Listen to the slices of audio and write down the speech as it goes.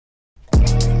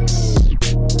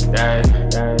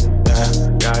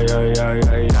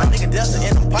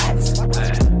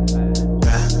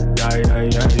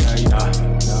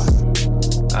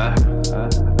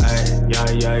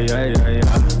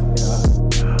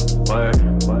Word.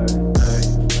 Hey.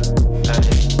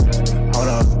 Hold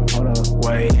up.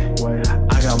 Wait.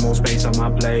 I got more space on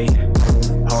my plate.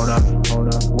 Hold up.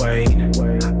 Wait.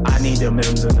 I need the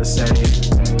M's in the safe.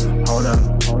 Hold up.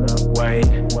 Wait.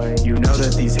 You know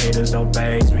that these haters don't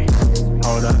faze me.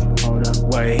 Hold up.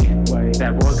 Wait.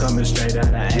 That boy coming straight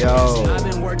out of Yo. I've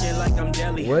been working like I'm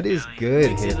deli. What is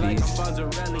good,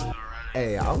 hippies?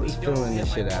 Hey, I was feeling the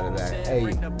shit out of that.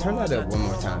 Hey, turn that up one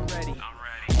more time.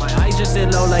 My eyes just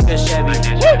sit low like a Chevy.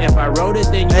 If I wrote it,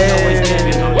 then you know it's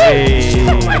heavy.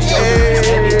 My shoulders is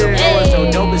heavy. The floor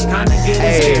so dope, it's kinda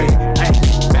getting scary.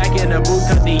 Back in the boot,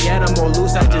 cut the animal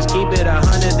loose. I just keep it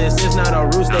 100. This is not a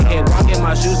roost. They can't walk in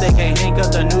my shoes. They can't hang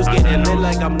up the noose. Getting lit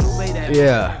like I'm new.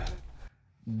 Yeah,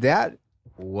 that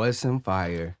was some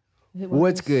fire.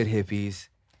 What's good, hippies?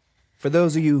 For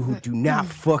those of you who do not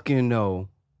fucking know,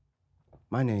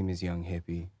 my name is Young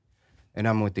Hippy, and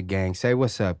I'm with the gang. Say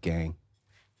what's up, gang.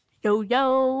 Yo,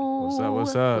 yo.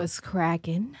 What's up? What's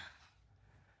cracking?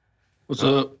 What's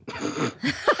up?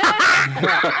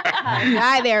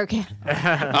 Hi there.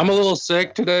 I'm a little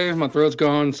sick today. My throat's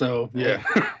gone, so yeah.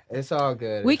 It's all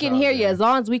good. We It's can all hear good. you. As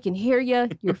long as we can hear you,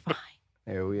 you're fine.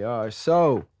 There we are.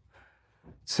 So,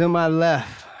 to my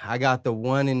left, I got the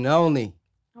one and only.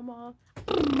 I'm off.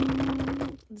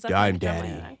 Dime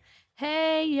Daddy.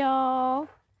 Hey, y'all.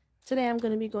 Today I'm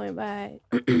going to be going by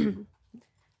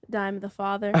Dime the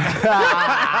Father.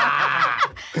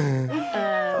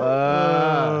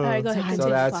 All right, go ahead. So Continue.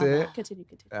 that's it? Continue.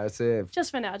 That's it.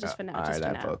 Just for now. All right,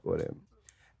 I fuck with him.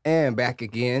 And back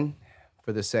again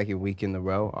for the second week in a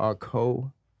row, our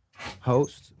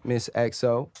co-host, Miss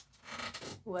XO.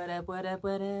 What up?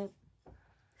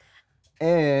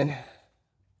 And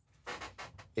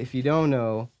if you don't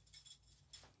know,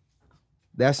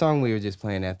 that song we were just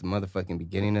playing at the motherfucking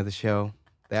beginning of the show,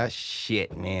 that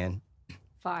shit, man.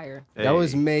 Fire. Hey. That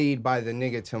was made by the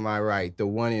nigga to my right, the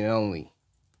one and only,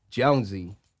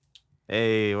 Jonesy.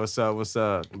 Hey, what's up?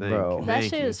 Bro. That Thank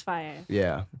shit you. is fire.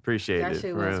 Yeah. Appreciate That it.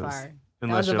 shit for was reals. fire.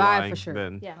 Unless that was a you're vibe lying, for sure.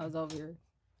 then- Yeah. I was over here.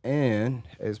 And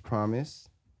as promised,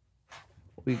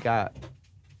 we got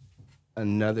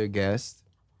another guest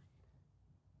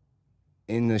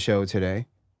in the show today.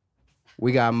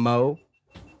 We got Mo.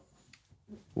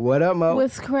 What up, Mo?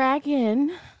 What's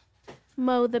cracking?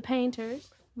 Mo the Painters.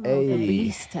 Hey. The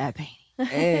beast tapping.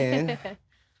 And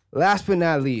last but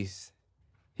not least,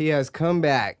 he has come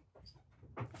back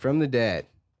from the dead.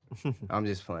 I'm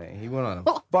just playing. He went on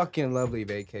a fucking lovely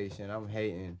vacation. I'm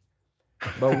hating.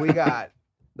 But we got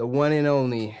the one and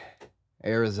only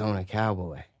Arizona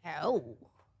Cowboy. Oh.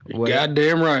 You're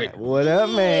goddamn right. What up,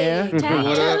 man? What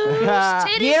up?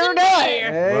 Titties and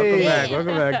beer. Hey.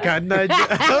 Welcome back. God, no,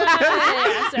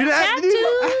 Yeah, You have to do-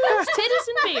 tattoos, titties,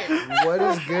 and beer. What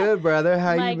is good, brother?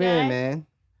 How My you been, guy. man?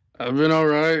 I've been all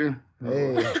right.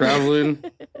 Hey. Traveling.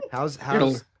 How's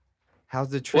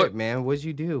the trip, What? man? What'd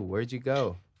you do? Where'd you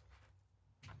go?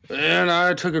 And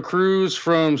I took a cruise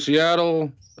from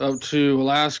Seattle up to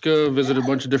Alaska, visited a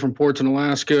bunch of different ports in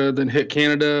Alaska, then hit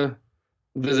Canada,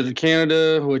 visited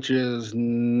Canada, which is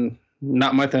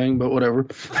not my thing, but whatever.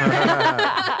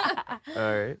 All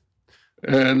right.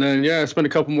 And then, yeah, I spent a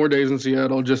couple more days in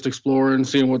Seattle just exploring,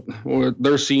 seeing what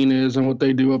their scene is and what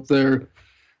they do up there.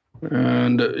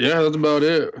 And yeah, that's about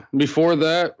it. Before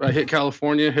that, I hit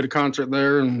California, hit a concert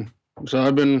there. And so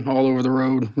I've been all over the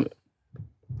road.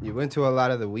 You went to a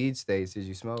lot of the weed states. Did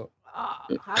you smoke?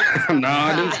 No,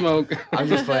 I didn't smoke. I'm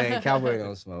just playing. Cowboy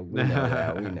don't smoke. We know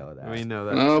that. We know that. We know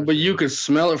that. No, for but sure. you could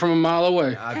smell it from a mile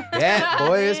away. I bet,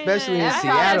 boy, especially in That's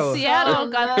Seattle. Seattle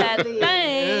got that Yeah, thing.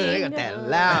 Yeah, they got that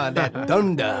loud, that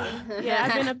thunder. Yeah,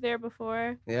 I've been up there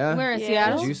before. Yeah? We're in Yeah,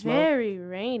 Seattle. Did you it's smoke? very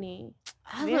rainy.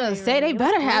 I was gonna say they It was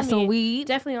better have some gloomy. weed.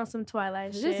 Definitely on some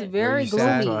Twilight This shit. is very you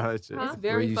sad? gloomy. Huh? Shit. Huh? It's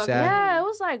very Were you fucking. sad? Yeah, it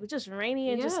was like just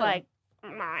rainy and just Yeah. like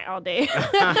all day.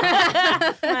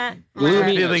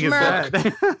 Gloomy Feeling is as fuck.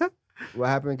 that. What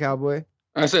happened, Cowboy?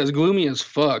 I said it's gloomy as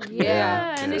fuck.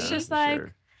 Yeah, and it's Yeah, just for like,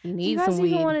 sure. You do need you guys some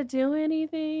even weed. want to do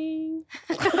anything?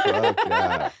 Fuck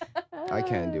that. I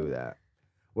can't do that.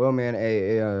 Well, man,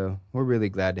 hey, we're really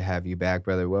glad to have you back,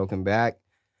 brother. Welcome back.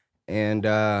 And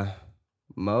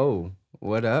Mo,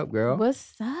 what up, girl?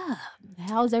 What's up?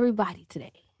 How's everybody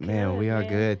today? Man, we are Good,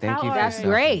 good. Thank How you for are That's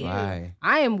stopping great. by.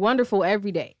 I am wonderful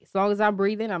every day. As long as I'm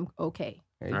breathing, I'm okay.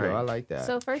 There you All go. right. I like that.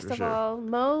 So first For of sure. all,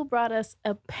 Mo brought us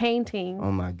a painting.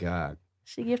 Oh my God.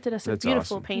 She gifted us a That's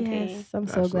beautiful awesome. painting. Yes, I'm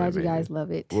so Absolutely glad you amazing. guys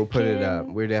love it. We'll put it up.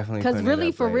 Can- We're definitely Because putting really, it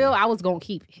up for later. real, I was gonna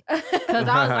keep it. Because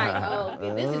I was like, oh,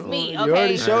 okay, this is me. You Okay,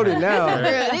 already showed it now.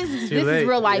 This is Too this late. is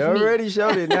real life You me. already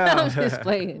showed it now. I'm just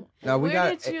playing. Now we Where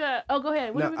got. did you? Oh, go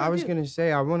ahead. What No, are we I was do? gonna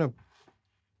say I want to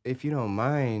if you don't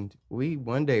mind,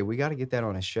 one day we got to get that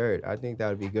on a shirt. I think that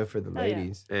would be good for the Oh, yeah.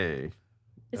 ladies. Hey.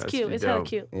 It's That's cute. It's hella dope.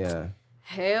 cute. Yeah.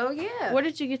 Hell yeah. Where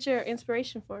did you get your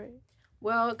inspiration for it?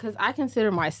 Well, because I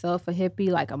consider myself a hippie,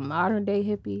 like a modern day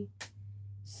hippie.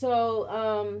 So,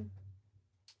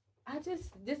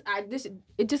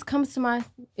 it just comes to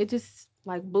it just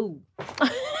like boo,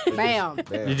 bam.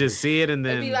 You just see it and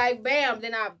then. It'd be like bam,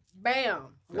 then bam,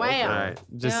 wham. Right.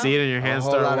 Just Yeah. see it and your hands A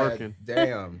whole start lot of- working.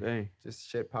 Damn. Dang. Just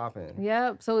shit popping.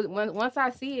 Yep. So once I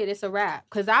see it, it's a wrap.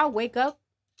 Cause I'll wake up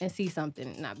and see something,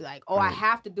 and I'll be like, oh, I Right.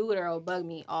 have to do it, or it'll bug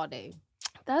me all day.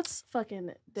 That's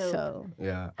fucking dope. So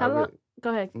Yeah. How long? Go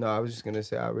ahead. No, I was just gonna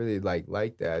say I really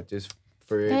like that. Just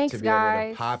for it Thanks, to be able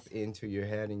guys. to pop into your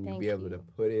head and you Thank be able you. to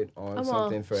put it on I'm all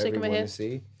something for shaking my everyone to head.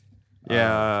 see.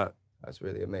 Yeah. That's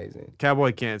really amazing.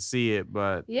 Cowboy can't see it,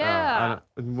 but Yeah.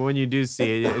 when you do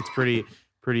see it, it's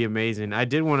pretty amazing. I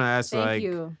did want to ask, thank like,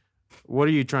 you. what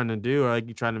are you trying to do? Like,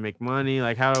 you trying to make money?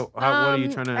 Like, what are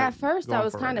you trying to? At first, I going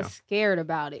was for right kind of now? scared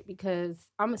about it because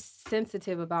I'm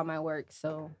sensitive about my work.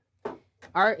 So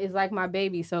art is like my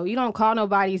baby. So you don't call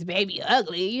nobody's baby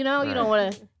ugly. You know, you don't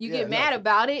want to. You Yeah, get no, mad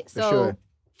about it. For So sure.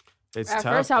 It's at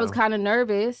tough, first, I was though. kind of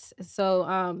nervous. So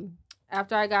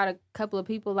after I got a couple of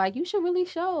people like, you should really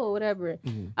show or whatever.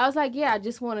 Mhm. I was like, yeah, I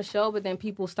just want to show. But then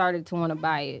people started to want to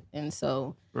buy it, and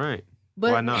so. Right.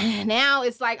 But Why not? now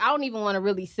it's like I don't even want to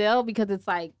really sell because it's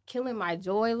like killing my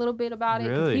joy a little bit about it.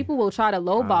 'Cause Really? people will try to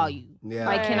lowball you. Yeah.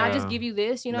 Like, can I Yeah. just give you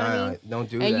this? You know what I mean? Don't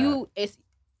do And that.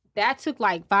 that took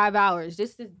like 5 hours.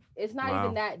 It's not Wow.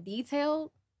 even that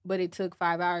detailed, but it took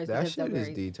 5 hours. That because shit I'm is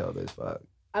very- detailed as fuck.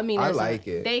 I mean, I it's like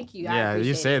it. Thank you. I Yeah, you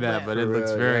appreciate say it, that, but it For looks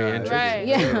real, very yeah, interesting. Right.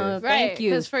 Yeah, Right. thank you.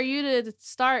 Because for you to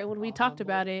start when we talked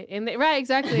about it, and right,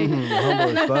 exactly.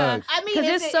 Humble as fuck. I mean, 'Cause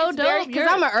it's so dope. Because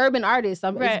I'm an urban artist.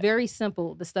 Right. It's very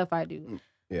simple, the stuff I do.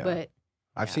 Yeah. But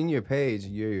I've seen your page.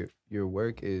 Your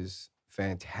work is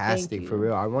fantastic for you.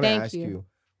 real. I want to Thank ask you. you,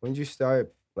 when did you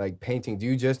start like painting? Do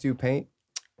you just do paint?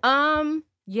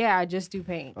 yeah, I just do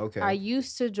paint. Okay. I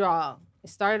used to draw. It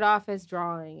started off as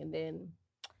drawing, and then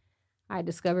I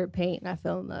discovered paint, and I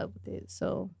fell in love with it.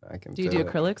 So I can. Do you do feel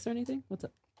it. acrylics or anything? What's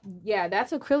up? yeah,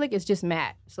 that's acrylic. It's just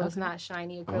matte, so it's Okay. not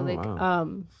shiny acrylic.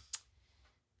 wow.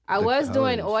 I The was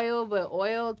doing colors. oil, but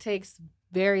oil takes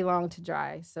very long to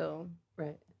dry. So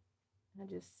Right. I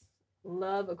just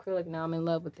love acrylic now. I'm in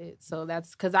love with it. So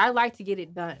that's because I like to get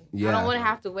it done. I Yeah. don't want to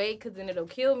have to wait because then it'll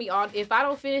kill me. If I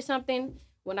don't finish something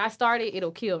when I start it,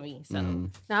 it'll kill me. So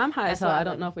Mhm. Now I'm high That's as hell. what I I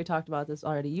don't did. know if we talked about this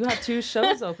already. You have 2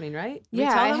 shows opening, right? Can we yeah,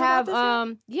 tell I them about have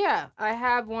this yet? I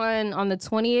have one on the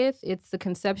 20th. It's the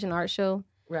Conception Art Show.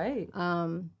 Right.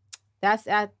 That's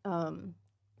at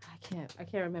I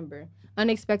can't remember.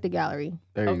 Unexpected Gallery.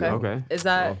 There you Okay. go. Okay. Is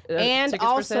that And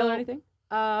tickets for sale also- or anything?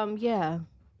 Yeah.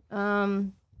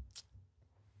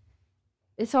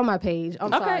 It's on my page.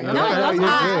 I'm Okay. sorry. No, No, that's you're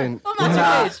fine. good. What's your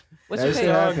page? What's your That page? shit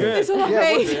happens. good. It's on my Yeah,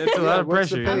 page. It's a lot of what's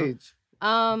the pressure. you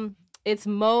know? page? It's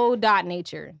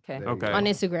mo.nature Okay. There you Okay. go. on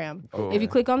Instagram. Cool. If you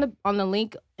click on the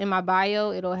link in my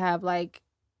bio, it'll have like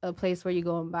a place where you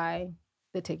go and buy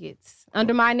the tickets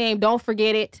under my name. Don't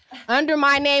forget it. Under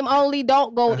my name only.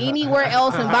 Don't go anywhere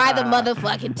else and buy the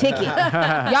motherfucking ticket.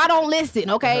 Y'all don't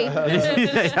listen, okay? Y'all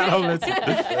don't listen.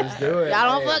 Let's do it. Y'all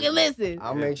don't Hey, fucking listen.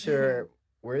 I'll make sure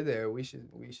we're there. We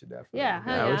should definitely. Yeah,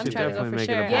 Yeah, yeah, we I'm should trying to go definitely for make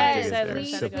it a sure. point Yes, to get there. please,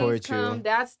 please Support you. come.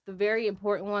 That's the very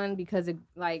important one because it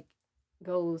like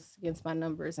goes against my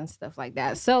numbers and stuff like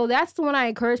that. So that's the one I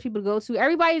encourage people to go to.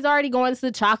 Everybody's already going to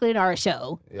the chocolate art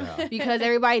show Yeah. because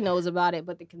everybody knows about it,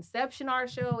 but the Conception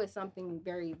Art Show is something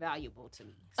very valuable to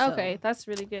me. So, Okay, that's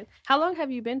really good. How long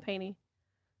have you been painting?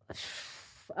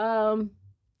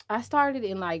 I started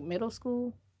in like middle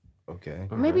school, Okay.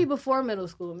 maybe before middle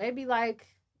school, maybe like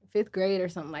 5th grade or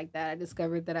something like that. I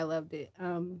discovered that I loved it.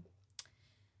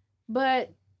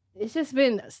 But it's just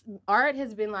been art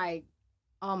has been like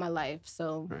all my life,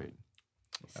 so Right.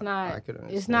 it's not I could it's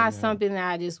understand not that. something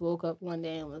that I just woke up one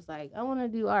day and was like, I want to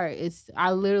do art.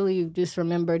 I literally just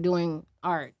remember doing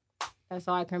art. That's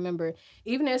all I can remember.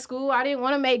 Even at school, I didn't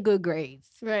want to make good grades.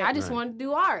 Right. I just Right. wanted to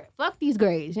do art. Fuck these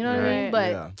grades, you know what I mean? Right.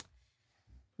 But Yeah.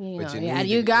 you But know, you yeah, need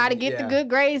you to- got to get the yeah. good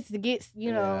grades to get,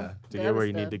 you know, Yeah. To the get other where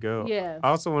you need stuff. to go. Yeah. I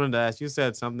also wanted to ask. You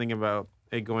said something about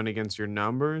it going against your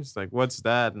numbers. Like, what's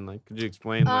that? And like, could you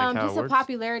explain like how Just it a works?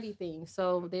 popularity thing.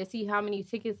 So they see how many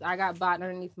tickets I got bought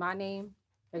underneath my name.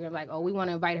 They're gonna be like, oh, we want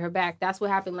to invite her back. That's what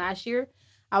happened last year.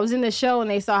 I was in the show and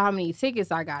they saw how many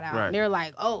tickets I got out. Right. And they're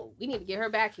like, oh, we need to get her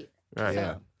back here. Right.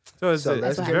 Yeah. So it's, So it's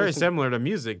let's give very her some- similar to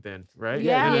music then, right?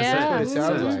 Yeah, In a yeah. sense. That's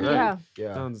what it sounds like. Right. Yeah.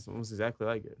 Yeah. Sounds almost exactly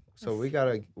like it. So we're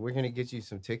gonna get you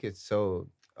some tickets. So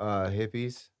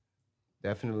hippies,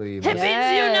 Definitely. Hippies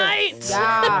unite!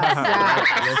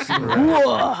 Yes.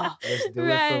 Let's do it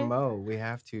Right. for Mo. We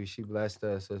have to. She blessed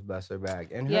us. Let's bless her back.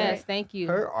 And Yes, thank you.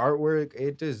 her artwork,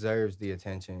 it deserves the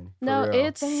attention. For No, real.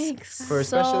 it's for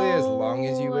especially as long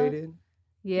as you so- waited.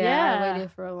 Yeah, Yeah. I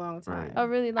waited for a long time. a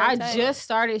really long I time. just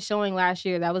started showing last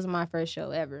year. That was my first show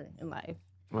ever in life.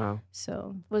 Wow.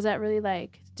 So Was that really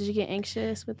like? Did you get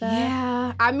anxious with that?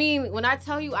 yeah, I mean, when I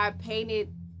tell you I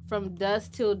painted from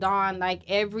dusk till dawn, like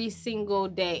every single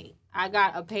day, I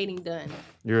got a painting done.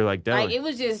 You were like, Like Dylan. it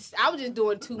was just, I was just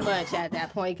doing too much at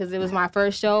that point because it was my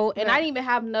first show, and I didn't even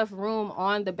have enough room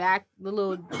on the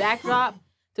little backdrop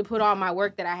to put all my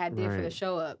work that I had did for the Right.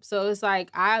 show up. So it's like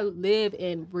I live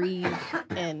and breathe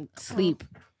and sleep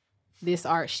this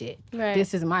art shit. Right.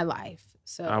 This is my life.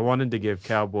 So I wanted to give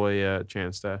Cowboy a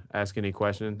chance to ask any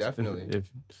questions. Definitely. If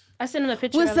I sent him a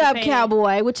picture. what's of the up, painting.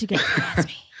 cowboy? What you got to ask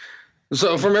me?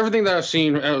 So from everything that I've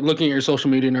seen, looking at your social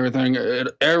media and everything,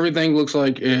 everything looks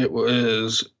like it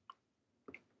was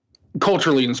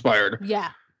culturally inspired. Yeah.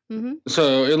 Mm-hmm.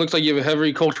 So it looks like you have a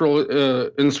heavy cultural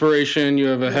inspiration. You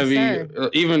have a Yes, heavy, sir.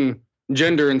 even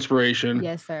gender inspiration.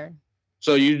 Yes, sir.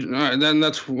 So then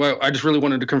that's why I just really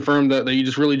wanted to confirm that you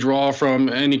just really draw from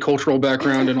any cultural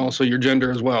background and also your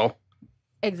gender as well.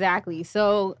 Exactly.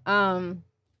 So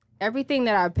everything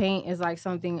that I paint is like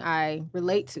something I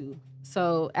relate to.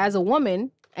 So as a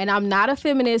woman, and I'm not a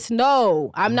feminist. No,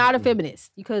 I'm not a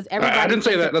feminist because everybody. I didn't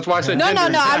say that. That's why I said No,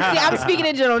 gender. I'm speaking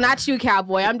in general, not you,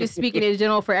 cowboy. I'm just speaking in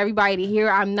general for everybody to hear.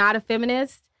 I'm not a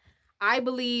feminist. I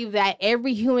believe that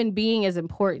every human being is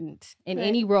important in Right.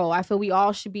 any role. I feel we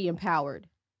all should be empowered.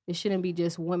 It shouldn't be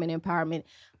just women empowerment.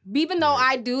 Even though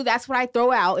I do, that's what I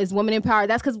throw out is women empowered.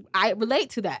 That's because I relate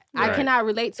to that. I Right. cannot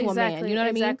relate to Exactly. a man. You know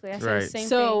what exactly. I I said the Right. same mean?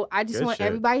 So I just Good want shit.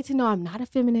 everybody to know I'm not a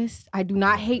feminist. I do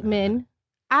not hate men.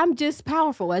 I'm just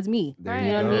powerful as me. There thing.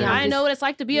 you know go. what I mean? I'm I know what it's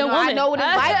like to be You a know, woman. I know what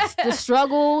it's like. The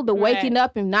struggle, the Right. waking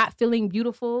up and not feeling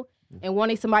beautiful and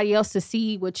wanting somebody else to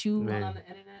see what you, Man,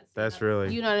 that's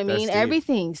really. you know what I that's mean? deep.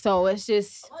 Everything. So it's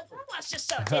just,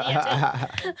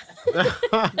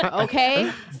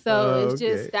 okay. So it's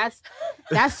just, Okay.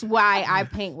 that's why I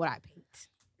paint what I paint.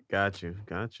 Got you.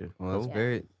 Well, it's Cool.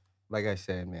 very, like I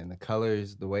said, man, the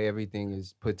colors, the way everything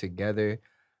is put together.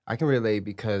 I can relate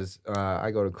because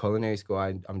I go to culinary school.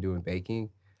 I'm doing baking,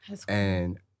 That's cool.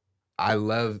 and I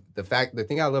love the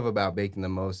thing I love about baking the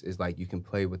most is like you can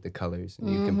play with the colors, and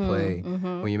you can play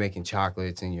Mhm. when you're making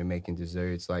chocolates and you're making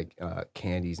desserts like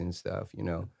candies and stuff. You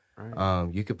know, Right.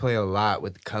 you could play a lot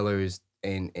with colors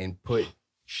and put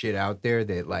shit out there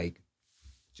that like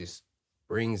just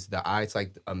brings the eye. It's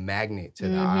like a magnet to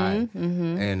the eye.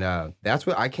 Mhm. And that's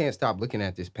what I can't stop looking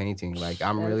at this painting. Like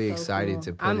I'm That's really so excited cool.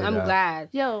 to put I'm it up glad.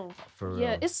 Yo, for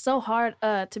yeah, real. it's so hard.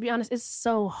 To be honest, it's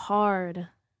so hard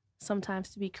sometimes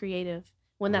to be creative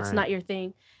when that's Right. not your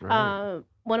thing. Right.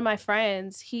 One of my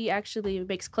friends, he actually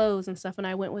makes clothes and stuff, and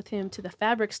I went with him to the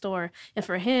fabric store. And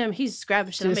for him, he's just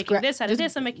grabbing shit. I'm Just making this out of just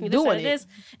this. I'm making this out doing of it. this.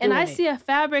 And I Doing it. see a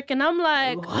fabric, and I'm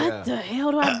like, What Yeah. the hell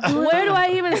do I do? where do I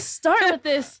even start with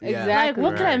this? Yeah. Like, Exactly.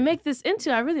 what could I Right. make this into?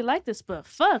 I really like this, but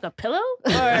fuck, a pillow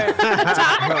or a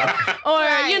top,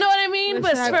 or you know what I mean.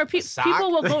 But It's for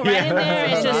people will go right in there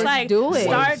and just Just like do it.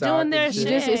 start One sock doing their and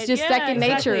shit. shit. It's just second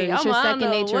nature. It's I'm your like, I don't second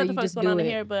know nature. What the You fuck's just going on do in it.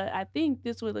 here? But I think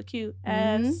this would look cute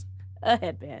Mhm. as a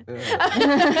headband.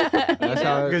 That's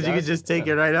how Because you could just take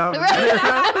it right out.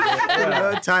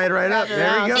 Right. Tie it right up.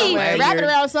 There you go. Eat, Lanyard. wrap it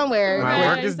around somewhere. My Right,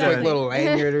 work is exactly. quick done. little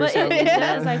lanyard or But something.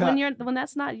 it's like when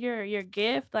that's not your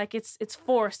gift, like it's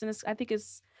forced, and I think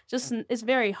it's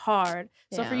very hard.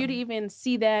 So for Yeah. you to even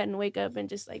see that and wake up and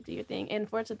just like do your thing, and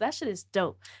for it to, that shit is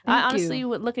dope. Thank I honestly you.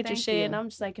 would look at your Thank shit you. and I'm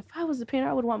just like, if I was a painter,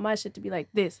 I would want my shit to be like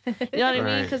this. You know what I mean?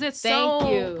 Right. Because it's Thank so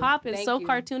you. popping, Thank so you.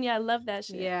 cartoony. I love that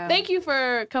shit. Yeah. Thank you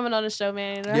for coming on the show,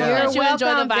 man. I hope Yeah. that You're you enjoy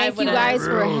the welcome. vibe Thank with you us. guys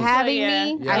for Rules. having Yeah.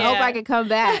 me. Yeah. I hope I can come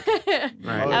back.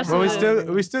 Right. Absolutely.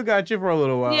 But we still got you for a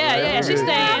little while. Yeah, right? yeah, We're she's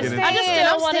gonna staying. get into I just it.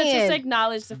 still I'm wanted to staying. just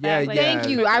acknowledge the fact. Yeah, like, yeah. Thank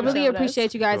you. I really showed us.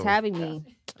 appreciate you guys Cool. having me.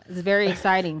 It's very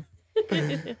exciting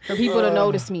for people to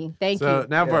notice me. Thank So you.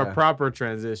 now for a Yeah. proper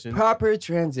transition. Proper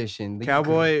transition. The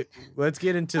Cowboy, let's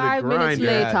get into the 5 minutes grind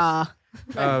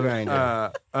later.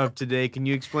 Grinder. of today. Can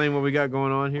you explain what we got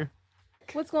going on here?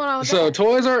 What's going on with So that?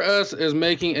 Toys R Us is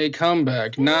making a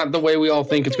comeback. Not the way we all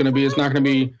think it's going to be. It's not going to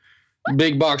be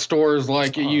big box stores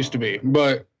like it used to be.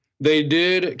 But they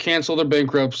did cancel their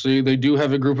bankruptcy. They do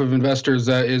have a group of investors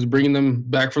that is bringing them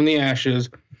back from the ashes.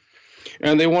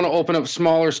 And they want to open up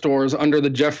smaller stores under the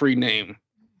Jeffrey name.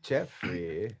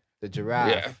 Jeffrey, the giraffe.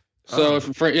 Yeah. So Oh,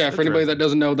 for anybody that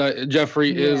doesn't know, that Jeffrey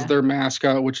is Yeah. their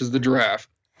mascot, which is the giraffe.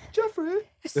 Jeffrey.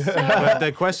 But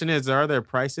the question is, are their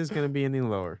prices going to be any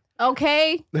lower?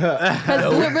 Okay,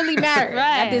 because do it really matter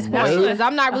at this point? Right. Because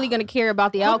I'm not really gonna care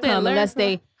about the Hope they outcome learn unless from-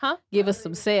 they Huh? give us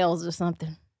some sales or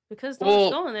something. Because Well-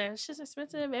 don't going there. It's just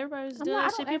expensive. Everybody's I'm doing not- I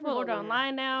that shit. don't People ever order go there.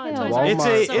 online now. and Hell Toys no. R Us It's is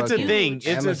a so it's a huge. thing. It's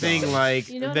a Amazon. thing like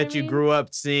You know what that I you mean? grew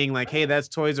up seeing. Like, hey, that's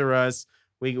Toys R Us.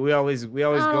 We always I go in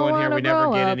don't here. We wanna never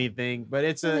grow get up. anything. But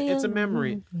it's a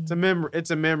memory. It's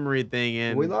a memory thing.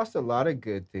 And We lost a lot of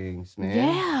good things, man.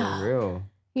 Yeah. For real.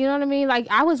 You know what I mean? Like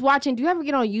I was watching. Do you ever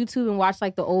get on YouTube and watch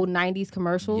like the old '90s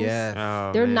commercials? Yes.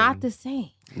 Oh, They're man. not the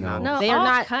same. No. No, They are all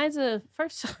not- kinds of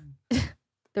first.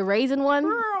 The raisin one.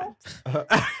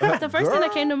 The first thing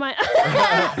that came to mind.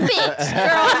 Bitch,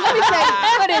 girl. Let me tell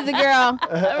you. What is it, girl?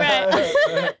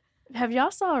 Right. Have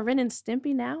y'all saw Ren and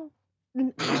Stimpy now?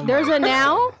 There's a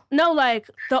now No, like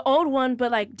the old one,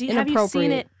 but like, have you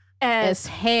seen it as as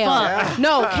hell. fuck?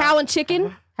 No, cow and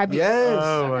chicken. Have you? Yes.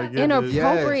 Oh my goodness.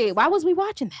 Inappropriate. Yes. Why was we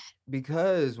watching that?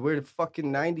 Because we're the fucking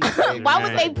 90s, baby. Why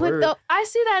would they put We're- the? I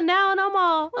see that now, and I'm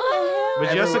all.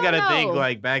 But you also Everyone got to think knows.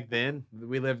 like back then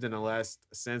we lived in a less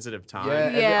sensitive time. Yeah.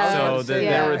 Yeah. I So was about to say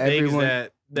there were that. things Everyone-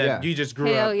 that yeah. you just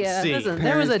grew Hell up yeah. seeing. Listen,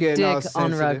 there was a Parents getting all dick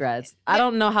on sensitive. Rugrats. I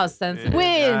don't know how sensitive.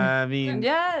 When? I mean,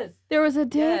 Yes. There was a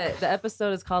dick. Yeah, the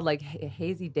episode is called like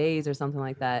Hazy Days or something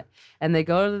like that. And they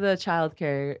go to the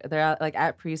childcare. They're out, like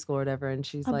at preschool or whatever, and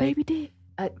she's A like, baby dick.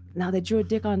 now they drew a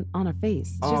dick on her face.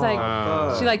 She's Oh, like,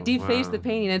 wow. she like defaced Wow. the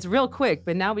painting. It's real quick,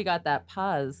 but now we got that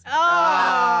pause.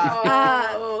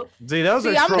 Oh. See, those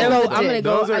See, are I'm trolls. gonna go. Those I'm gonna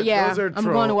go. Those are, Yeah, those are I'm going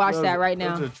to trolls. watch Those- that right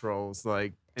now. Those are trolls.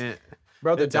 Like,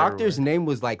 Bro, the It's doctor's everywhere. name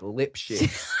was like Lip Shit.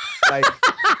 Like,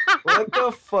 what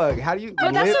the fuck? How do you?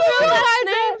 But that's a Lip real Shit? guy's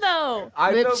name, though.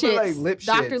 I Lip know, but like shits. Lip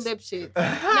Dr. Shits. Lip Shits.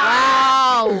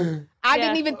 Wow. I Yeah.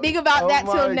 didn't even think about Oh that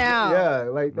till my- now. Yeah,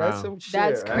 like that's Wow. some shit.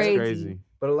 That's right? crazy. crazy.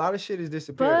 But a lot of shit is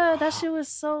disappearing. But that shit was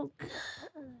so good.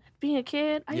 Being a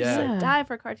kid, I used Yeah. to die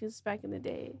for cartoons back in the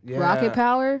day. Yeah. Rocket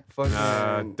Power.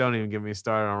 Fucking. Don't even get me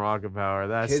started on Rocket Power.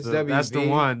 That's Kids that's the WB.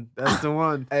 one. That's the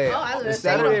one. Hey, Oh, I was the gonna say,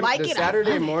 I don't Saturday, like the it. I Saturday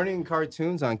love it. morning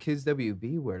cartoons on Kids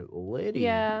WB were litty.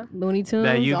 Yeah. Looney Tunes.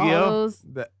 That all Yu-Gi-Oh. those.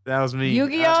 That was me.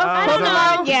 Yu-Gi-Oh. I was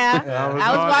Pokemon. on- Yeah. Yeah. I was I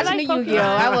was on- watching I the like Yu-Gi-Oh.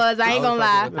 I was. I ain't gonna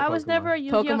lie. fucking I was Pokemon. never a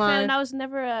Yu-Gi-Oh fan, Pokemon. and I was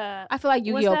never I feel like What's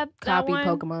Yu-Gi-Oh that copied one?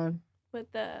 Pokemon.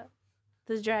 with the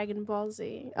Dragon Ball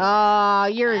Z. Oh,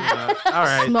 you're all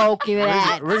right. smoking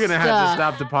that. We're gonna have to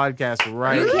stuff. stop the podcast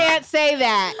right. You can't say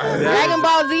that. Dragon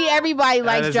Ball Z. Everybody That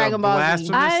likes is Dragon a Ball Z.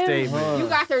 blasphemous I- statement. You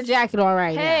got their jacket on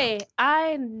right Hey,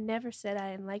 I never said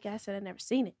I didn't like it. I said I never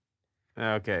seen it.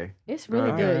 Okay, now. It's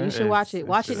really Okay. good. You should watch it. It's-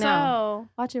 Watch it it's- now. So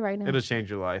Watch it right now. it'll change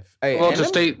your life. Hey, Well, and to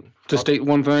them- state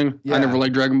one thing, Yeah. I never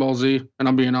liked Dragon Ball Z, and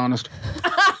I'm being honest.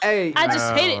 Hey, I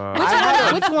just hate it. Which I-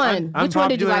 one? Which one? Which one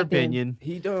did you Unpopular like? Then? opinion.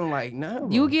 he don't like no.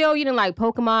 Yu-Gi-Oh. You didn't like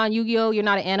Pokemon. Yu-Gi-Oh. You're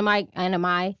not an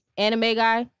anime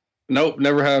guy. Nope,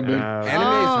 never have been. Anime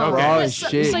Oh. is raw Okay. as So-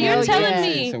 shit. so you're Hell telling yeah.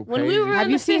 me Some when we crazy- were Have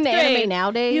in you the seen fifth the anime grade,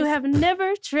 nowadays? you have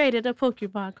never traded a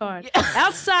Pokemon card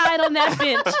outside on that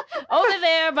bench over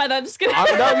there. But I'm just kidding. No,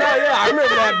 yeah, I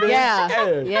remember that. Bitch.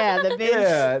 Yeah. Yeah, the bench.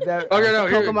 Yeah, that. Okay, no,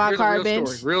 Pokemon here's card a real bench.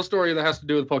 story. Real story that has to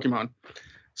do with Pokemon.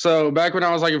 So back when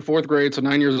I was like in fourth grade, so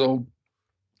 9 years old,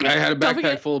 I had a Don't backpack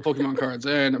forget. full of Pokemon cards.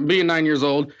 And being 9 years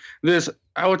old, this,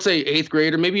 I would say eighth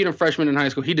grader, maybe even a freshman in high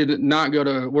school, he did not go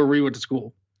to where we went to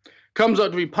school. Comes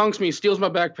up to me, punks me, steals my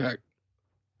backpack.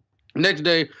 Next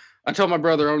day, I tell my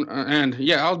brother, and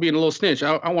yeah, I was being a little snitch.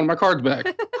 I wanted my cards back.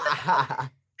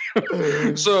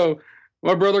 So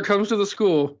my brother comes to the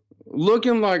school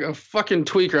looking like a fucking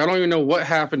tweaker. I don't even know what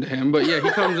happened to him, but yeah, he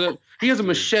comes up. He has a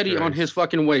machete on his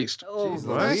fucking waist. Oh, Jeez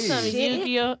For Louise. some shit.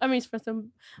 Yu-Gi-Oh. I mean, for some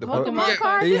The Pokemon Yeah.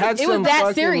 cards. He had It was some that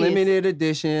fucking serious. limited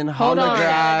edition Hold on.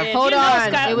 holograph. Hold You know, on.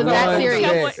 Scott, It was No that one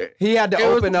serious. said- He had to It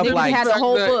was- open up Dude, like he had a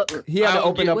whole That- book. he had I to would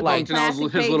open get up with like him, and I was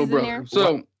plastic his little pages in brother. there.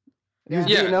 So he was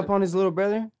Yeah. beating up on his little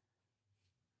brother.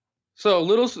 So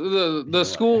the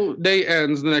school day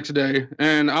ends the next day,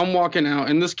 and I'm walking out,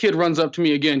 and this kid runs up to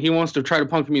me again. He wants to try to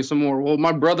punk me some more. Well,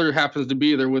 my brother happens to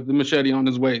be there with the machete on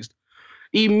his waist.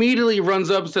 Immediately runs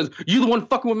up and says, "You the one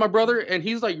fucking with my brother?" And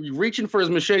he's like reaching for his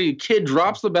machete. Kid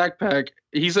drops the backpack.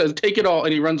 He says, "Take it all,"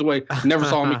 and he runs away. Never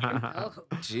saw him again.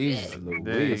 Jeez Dang.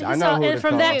 Louise. I So, know who and to from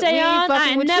call. that We day ain't on,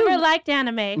 fucking I with never you. liked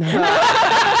anime.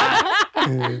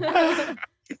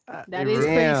 That is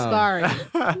pretty Damn. scarring.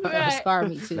 Right. That scarred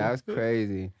me too. That's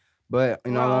crazy. But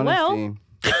in all Oh, well. honesty,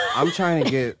 I'm trying to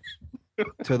get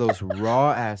to those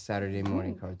raw ass Saturday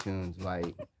morning cartoons.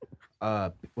 Like,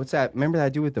 what's that? Remember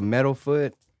that dude with the metal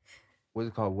foot? What's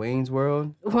it called? Wayne's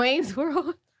World? Wayne's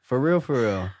World. For real, for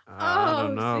real. I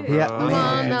don't know, shit. bro. Yeah, Oh,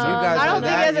 man, no. you guys I are don't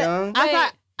think that it's a- young.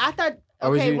 I thought. Or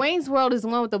was Okay, you- Wayne's World is the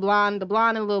one with the blonde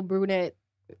and little brunette.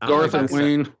 I don't Garth think and so.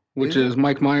 Wayne, which Is it? is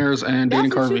Mike Myers and Danny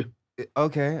That's what you- Carvey.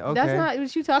 Okay. That's not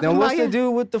what you talking Then about. what's the here.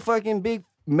 dude with the fucking big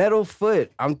metal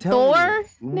foot? I'm telling Thor?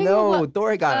 you. Nigga, No, what?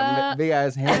 Thor got a big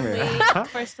ass hammer. Wait,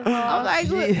 first of all, I'm like,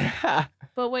 what? Yeah.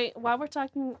 but wait, while we're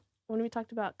talking, when we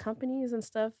talked about companies and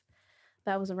stuff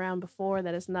that was around before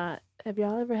that is not, have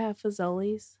y'all ever had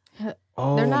Fazoli's?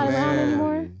 Oh, They're not around man.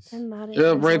 anymore? They're not in Yeah,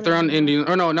 right Arizona there on anymore. Indian.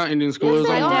 Or no, not Indian School. Yes, it was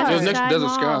they on. are. It was next to Sky Desert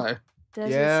Mall. Sky. Desert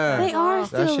Yeah. Sky They are Mall.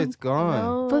 still. That shit's gone.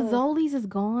 No. Fazoli's is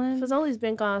gone. Fazoli's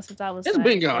been gone since I was. It's like,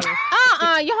 been gone.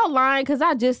 Y'all lying because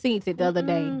I just seen it the other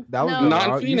day. Mm-mm. That was No. the Not in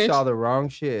wrong, you Phoenix. saw the wrong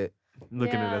shit.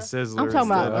 Looking at Yeah. a sizzler. I'm talking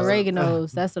about instead.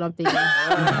 oregano's. That's what I'm thinking.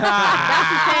 That's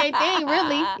the same thing,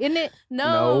 really, isn't it?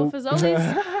 No, Nope.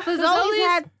 Fazoli's. Fazoli's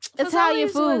had Italian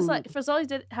Fazoli's food. was like Fazoli's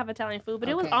did have Italian food, but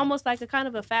it was Okay. almost like a kind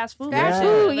of a fast food. Fast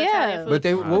version of food, Italian yeah. food. But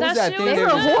they, what was That that shit thing? was they They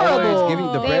were was always horrible. giving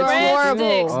you the They were breadsticks?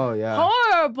 horrible. Oh yeah.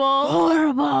 horrible.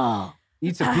 Horrible.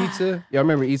 Eats a pizza. Y'all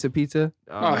remember Eats a Pizza?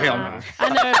 Oh, hell no. I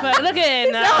never put. Look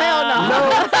at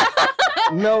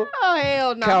No. Oh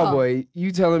hell no. Cowboy,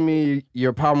 you telling me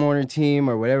your Pop Warner team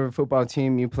or whatever football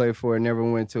team you play for never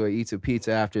went to a Eats a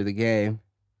Pizza after the game?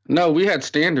 No, we had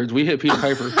standards. We hit Peter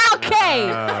Piper. Okay.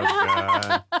 Oh,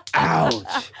 God.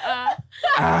 Ouch.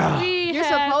 Ouch. You're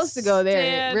supposed to go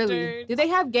there, really. Do they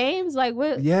have games? Like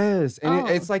what? Yes, and Oh.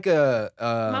 it's like a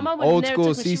My mom would old never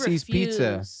school took me, she CC's Pizza.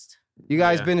 refused. You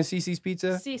guys Yeah. been to CC's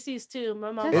Pizza? CC's too.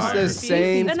 My mom. It's would the refuse.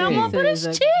 same And I'm like, thing. but it's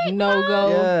cheap. No go.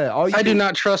 Yeah, all you I do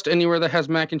not trust anywhere that has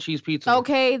mac and cheese pizza.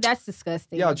 Okay, that's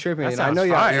disgusting. Y'all tripping. That I sounds know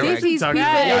y'all. fire. eat Like, at- CC's talking Pizza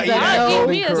about- Yeah, is yeah, a yeah. no Give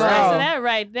me a slice Corral. of that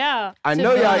right now. I to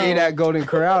know y'all go. eat at Golden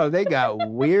Corral. They got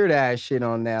weird ass shit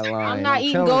on that line. I'm not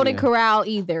eating telling Golden you. Corral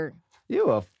either. You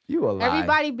a lie.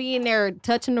 Everybody being there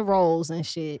touching the rolls and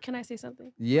shit. Can I say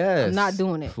something? Yes. I'm not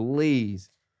doing it. Please.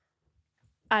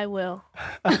 I will.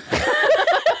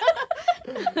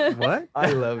 What?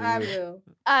 I love you. will.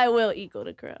 I will eat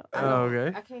Golden Corral. Oh,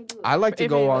 okay. I can't do it. I like to If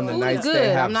go it on the was nights good, they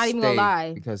have I'm not even gonna steak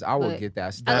lie, because I will but- get that I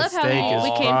steak. That love how steak we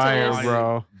is came to fire, this.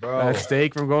 bro. Bro, That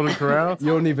steak from Golden Corral. you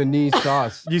don't even need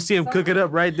sauce. You see him cook it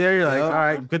up right there. You're like, Yup. all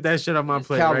right, put that shit on my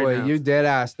plate Cowboy, right now. you dead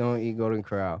ass don't eat Golden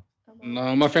Corral.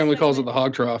 No, my family calls it the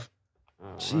hog trough.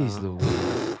 Jeez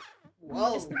Louise.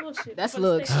 It's the bullshit. That's a But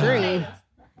little it's steak. extreme.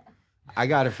 I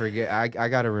gotta forget. I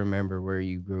gotta remember where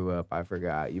you grew up. I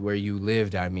forgot where you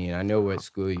lived. I mean, I know what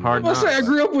school you. Hard went I say I to.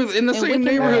 grew up in the In same Wickenburg.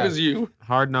 neighborhood as you.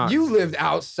 Hard knocks. You lived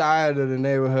outside of the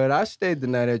neighborhood. I stayed the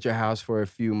night at your house for a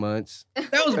few months.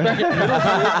 That was back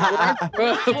in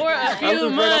middle school. For a few I was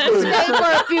right months. up Stayed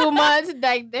for a few months.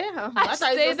 Like damn. I thought you was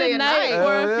stayed gonna say the a night. night.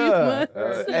 For a few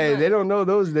months. Hey, they don't know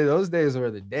those days. Those days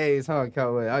were the days, huh,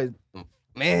 Cowboy?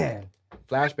 Man,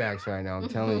 flashbacks right now. I'm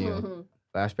telling you,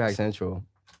 flashback central.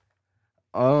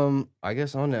 I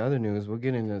guess on the other news, we'll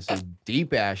get into some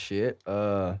deep ass shit.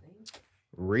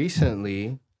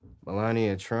 Recently,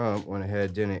 Melania Trump went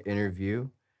ahead, did an interview,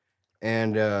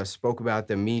 and spoke about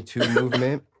the Me Too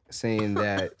movement, saying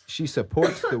that she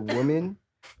supports the woman,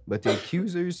 but the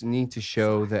accusers need to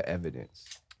show the evidence.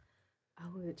 I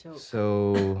would choke.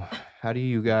 So, how do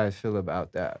you guys feel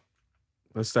about that?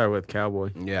 Let's start with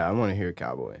Cowboy. Yeah, I want to hear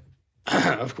Cowboy.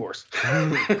 Of course.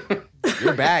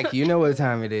 You're back. You know what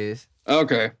time it is.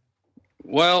 Okay.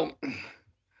 Well,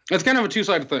 it's kind of a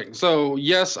two-sided thing. So,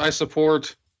 yes, I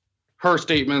support her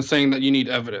statement saying that you need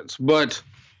evidence, but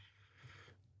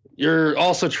you're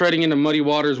also treading into muddy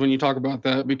waters when you talk about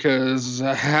that because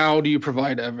how do you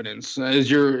provide evidence? Is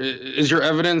your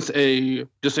evidence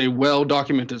just a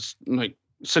well-documented like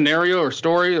scenario or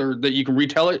story, or that you can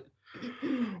retell it?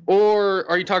 Or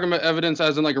are you talking about evidence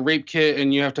as in like a rape kit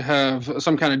and you have to have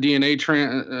some kind of DNA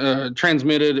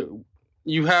transmitted?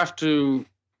 You have to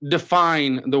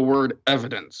define the word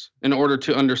evidence in order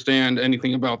to understand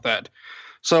anything about that.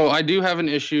 So I do have an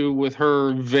issue with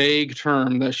her vague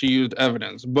term that she used,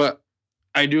 evidence, but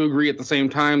I do agree at the same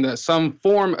time that some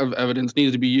form of evidence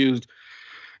needs to be used.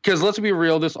 Because let's be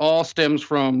real, this all stems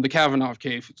from the Kavanaugh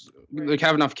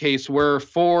case where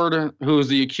Ford, who is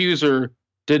the accuser,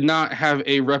 did not have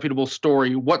a reputable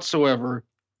story whatsoever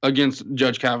against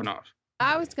Judge Kavanaugh.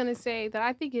 I was gonna say that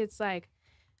I think it's like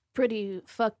pretty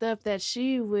fucked up that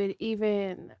she would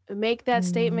even make that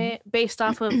statement based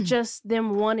off of just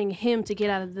them wanting him to get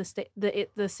out of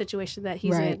the situation that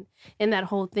he's Right. in that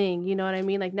whole thing. You know what I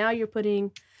mean? Like now you're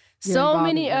putting You're so involved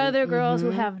many in it. other girls who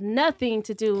Mhm. have nothing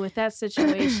to do with that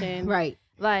situation. Right.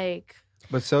 Like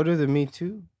But so do the Me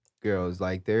Too girls.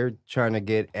 Like, they're trying to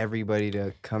get everybody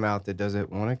to come out that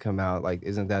doesn't want to come out. Like,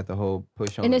 isn't that the whole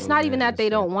push on And the it's not even movement that they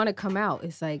and don't stuff? want to come out.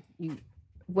 It's like you.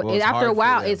 Well, it's after hard a for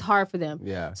while, them. it's hard for them.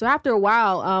 Yeah. So after a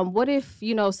while, what if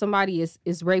somebody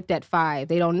is raped at 5?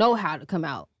 They don't know how to come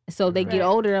out. So they get Right.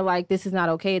 older and like, this is not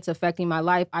okay. It's affecting my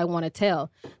life. I want to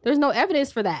tell. There's no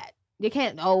evidence for that.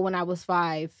 Oh, when I was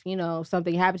 5,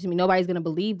 something happened to me. Nobody's going to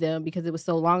believe them because it was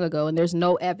so long ago and there's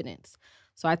no evidence.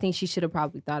 So I think she should have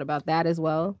probably thought about that as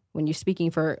well. When you're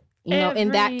speaking for,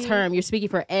 in that term, you're speaking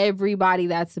for everybody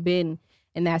that's been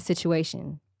in that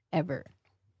situation ever.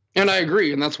 And I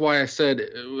agree. And that's why I said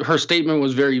her statement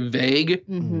was very vague.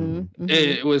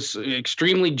 It was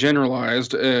extremely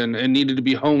generalized and it needed to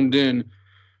be honed in.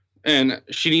 And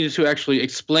she needed to actually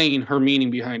explain her meaning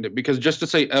behind it. Because just to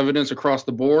say evidence across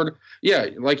the board, yeah,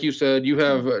 like you said, you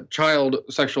have child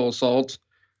sexual assaults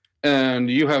and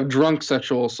you have drunk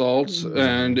sexual assaults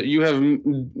and you have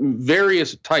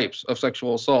various types of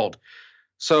sexual assault.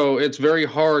 So it's very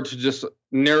hard to just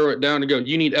narrow it down and go,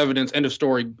 you need evidence, end of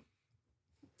story.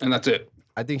 And that's it.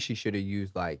 I think she should have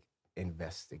used like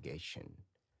investigation.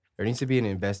 There needs to be an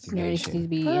investigation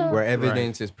where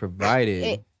evidence is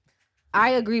provided.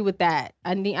 I agree with that.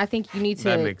 I think you need to.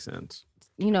 That makes sense.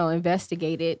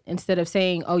 Investigate it instead of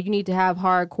saying, "Oh, you need to have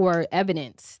hardcore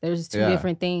evidence." There's two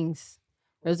different things.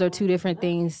 Those are two different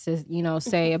things to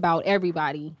say about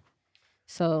everybody.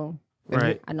 So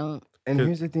right, I don't. And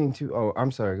here's the thing too. Oh,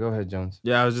 I'm sorry. Go ahead, Jones.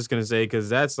 Yeah, I was just gonna say because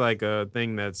that's like a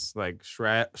thing that's like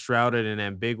shrouded in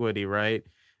ambiguity, right?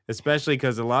 Especially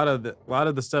because a lot of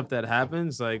the stuff that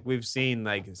happens, like we've seen,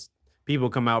 like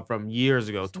people come out from years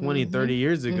ago, 20, 30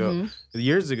 years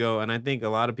ago. And I think a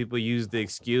lot of people use the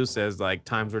excuse as like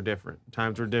times were different.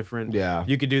 Yeah.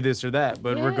 You could do this or that.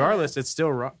 But regardless, it's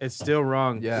still wrong. It's still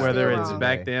wrong. Yeah. Whether Still it's wrong.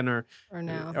 back then or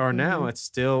now. Or now, it's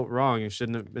still wrong. You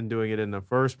shouldn't have been doing it in the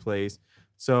first place.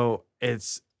 So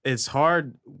it's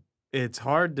hard. It's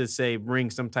hard to say bring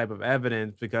some type of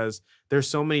evidence because there's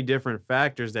so many different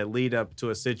factors that lead up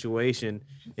to a situation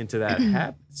into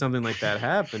that something like that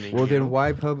happening. Well, then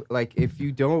why like if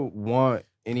you don't want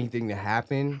anything to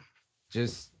happen,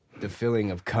 just the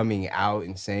feeling of coming out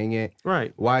and saying it.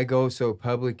 Right. Why go so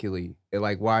publicly?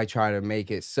 Like, why try to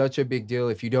make it such a big deal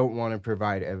if you don't want to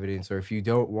provide evidence or if you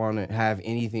don't want to have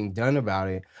anything done about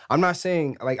it? I'm not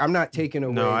saying, like, I'm not taking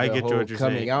away I the get whole what you're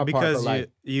coming saying. out Because part, but like,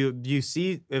 you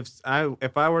see, if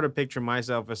I were to picture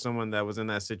myself as someone that was in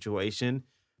that situation,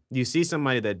 you see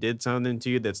somebody that did something to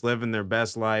you that's living their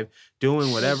best life,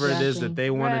 doing whatever it is that they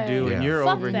want to do, and you're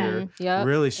Fuck over that. here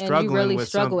really struggling and you really with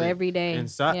struggle something every day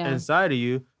inside of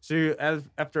you. So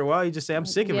after a while, you just say, "I'm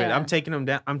sick of it. I'm taking them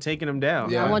down. I'm taking them down.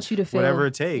 Yeah. I want you to feel whatever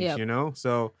it takes." Yep.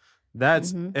 So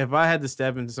that's if I had to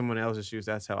step into someone else's shoes,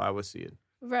 that's how I would see it.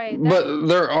 Right. But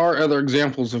there are other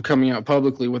examples of coming out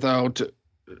publicly without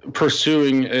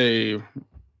pursuing a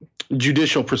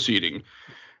judicial proceeding.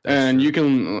 And you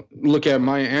can look at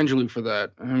Maya Angelou for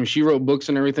that. I mean, she wrote books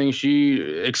and everything. She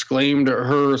exclaimed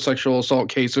her sexual assault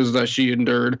cases that she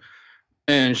endured.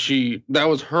 And that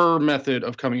was her method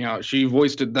of coming out. She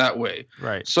voiced it that way.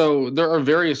 Right. So there are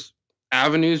various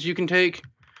avenues you can take,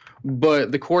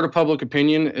 but the court of public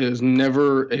opinion is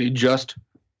never a just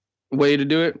way to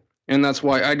do it. And that's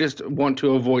why I just want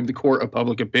to avoid the court of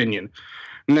public opinion.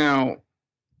 Now,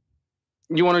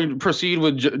 you want to proceed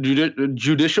with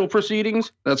judicial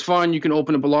proceedings? That's fine. You can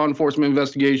open up a law enforcement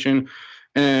investigation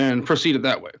and proceed it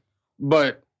that way.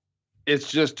 But it's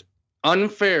just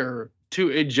unfair to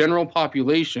a general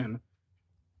population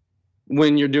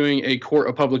when you're doing a court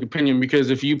of public opinion, because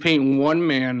if you paint one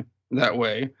man that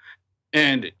way,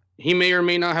 and he may or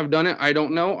may not have done it, I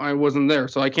don't know. I wasn't there,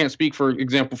 so I can't speak, for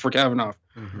example, for Kavanaugh.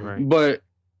 Right. But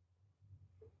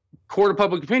court of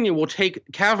public opinion will take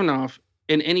Kavanaugh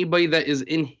and anybody that is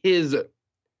in his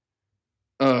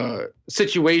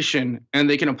situation, and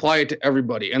they can apply it to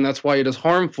everybody. And that's why it is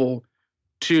harmful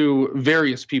to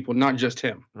various people, not just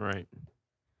him. Right.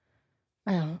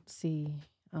 I don't see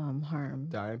harm.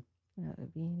 Dime.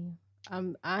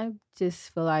 I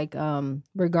just feel like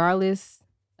regardless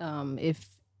if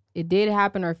it did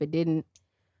happen or if it didn't,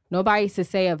 nobody's to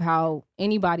say of how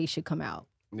anybody should come out,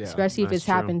 especially if it's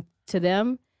happened to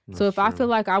them. So if I feel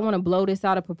like I want to blow this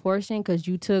out of proportion because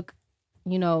you took,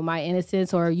 my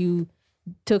innocence, or you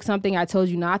took something I told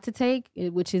you not to take,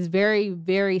 which is very,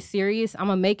 very serious, I'm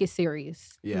gonna make it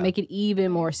serious. Make it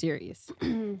even more serious.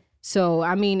 So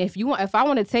I mean, if I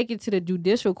want to take it to the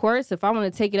judicial courts, if I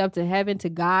want to take it up to heaven, to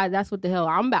God, that's what the hell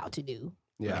I'm about to do.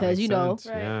 Yeah. Because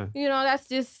that's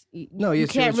just you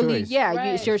can't really.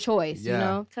 It's your choice.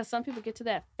 Because some people get to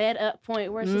that fed up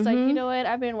point where it's just like, you know what,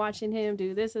 I've been watching him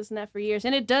do this and that for years,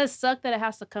 and it does suck that it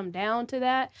has to come down to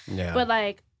that. Yeah. But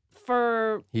like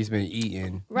he's been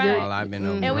eating right, while I've been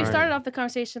over. And we started off the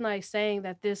conversation like saying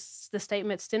that the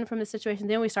statement stemmed from the situation.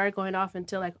 Then we started going off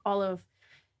into like all of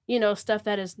stuff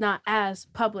that is not as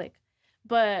public.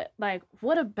 But like,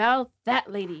 what about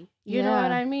that lady? You know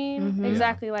what I mean? Mhm.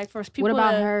 Exactly. Like for people What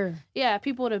about to, her? yeah,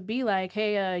 people to be like,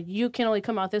 hey, you can only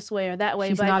come out this way or that way.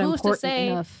 She's but not who's to important say?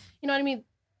 enough. You know what I mean?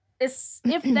 It's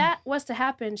if that was to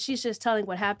happen, she's just telling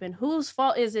what happened. Whose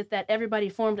fault is it that everybody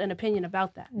formed an opinion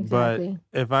about that? Exactly.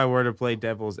 But if I were to play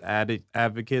devil's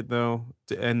advocate, though,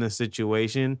 to end the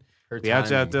situation, we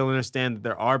actually have to understand that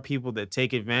there are people that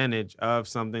take advantage of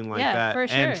something like that for and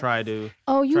sure. try to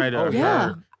yeah.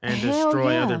 hurt and Hell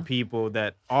destroy yeah. other people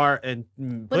that are and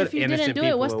But put if you innocent didn't do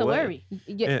people it, what's the away. worry?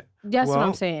 Yeah, that's what well,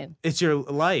 I'm saying. It's your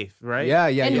life, right? Yeah.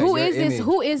 And yeah, who your is this? image.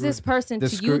 Who is this person The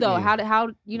to you though? scrutiny. How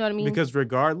you know what I mean? Because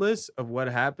regardless of what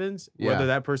happens, Yeah. whether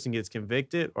that person gets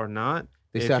convicted or not,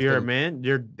 They if still have you're to- a man,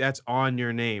 that's on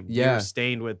your name. Yeah. You're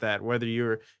stained with that, whether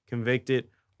you're convicted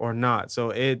or not. So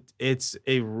it's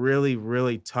a really,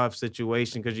 really tough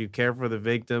situation because you care for the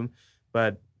victim,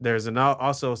 but there's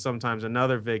also sometimes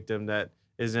another victim that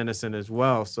is innocent as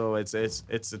well. So it's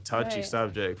a touchy Right.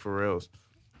 subject for reals.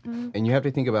 And you have to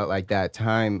think about like that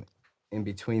time in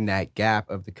between that gap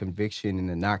of the conviction and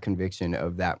the not conviction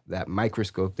of that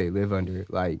microscope they live under.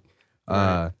 Like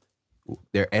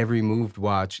their every move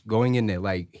watch going into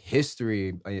like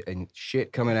history and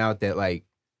shit coming out that like,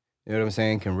 you know what I'm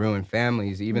saying, can ruin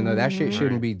families, even though that shit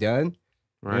shouldn't Right. be done.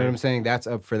 You know what I'm saying? That's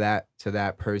up for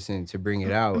that person to bring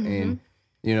it out. And,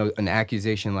 you know, an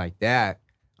accusation like that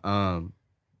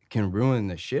can ruin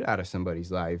the shit out of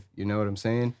somebody's life. You know what I'm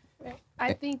saying?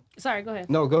 I think. Sorry, go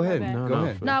ahead. No, go ahead. bad. Go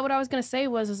ahead. No, what I was gonna say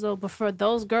was as though, but for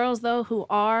those girls though who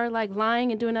are like lying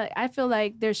and doing that, I feel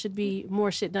like there should be more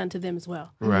shit done to them as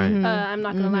well. Right. I'm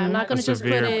not gonna lie. I'm not gonna just put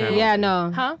severe it. penalty. Yeah,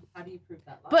 no. Huh? How do you prove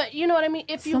that lie? But you know what I mean.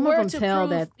 If you Some of were them to tell prove,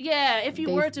 that if you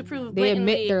they- were to prove they admit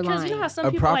blatantly, they're because you know lying. how some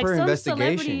A people, like proper some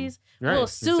investigation. celebrities, Right, will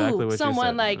exactly sue what you someone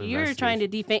said, like you're trying to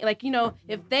defame. Like, you know,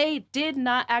 if they did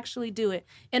not actually do it,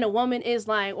 and a woman is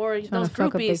lying, or those to fuck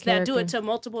up their groupies that do it character. to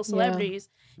multiple celebrities,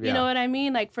 you know what I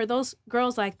mean? Like for those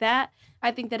girls like that,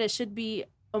 I think that it should be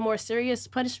a more serious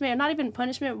punishment, or not even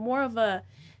punishment, more of a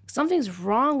something's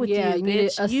wrong with Yeah, you, you need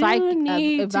bitch. a You psych need to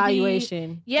be-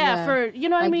 evaluation. yeah, for you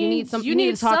know what I Like, mean. you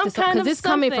need to talk to kind because of it's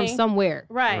coming from something. somewhere.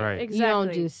 Right, Right. exactly. You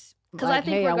don't just Because like, I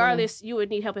think hey, regardless, you would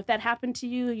need help. If that happened to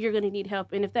you, you're going to need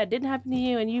help. And if that didn't happen to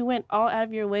you and you went all out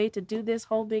of your way to do this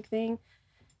whole big thing,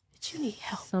 but you need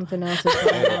help. something else is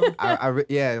going on.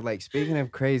 Yeah, like speaking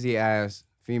of crazy ass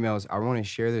females, I want to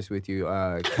share this with you.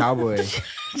 Cowboy.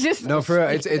 Just No, for real,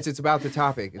 it's about the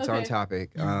topic. It's on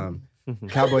topic.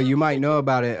 Cowboy, you might know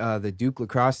about it. The Duke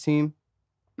lacrosse team.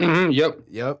 Yep.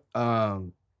 Yep.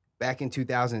 Back in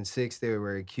 2006, they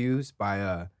were accused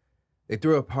by they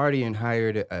threw a party and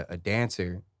hired a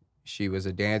dancer. She was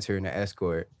a dancer and an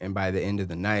escort, and by the end of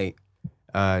the night,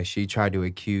 she tried to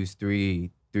accuse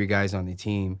three guys on the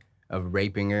team of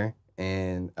raping her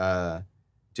and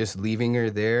just leaving her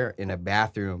there in a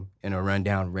bathroom in a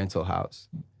rundown rental house.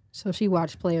 So she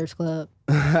watched Players Club.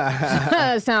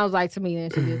 Sounds like to me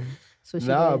that she did. That's what she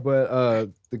No, did. but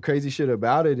the crazy shit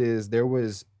about it is there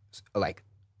was like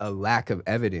a lack of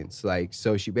evidence. Like,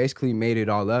 so she basically made it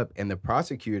all up, and the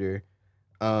prosecutor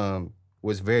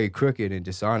was very crooked and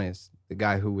dishonest. The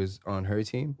guy who was on her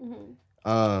team,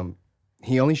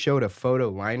 he only showed a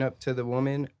photo lineup to the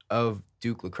woman of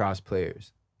Duke lacrosse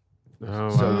players.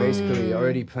 Oh, So wow. basically,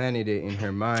 already planted it in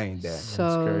her mind that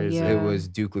So crazy. yeah. it was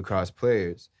Duke lacrosse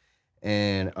players.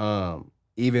 And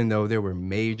even though there were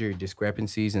major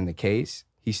discrepancies in the case,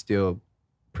 he still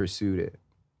pursued it.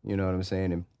 You know what I'm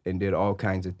saying? And did all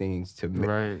kinds of things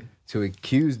Right. to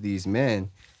accuse these men.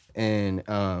 And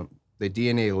the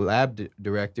DNA lab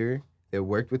director that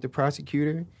worked with the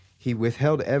prosecutor, he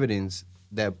withheld evidence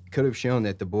that could have shown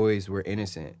that the boys were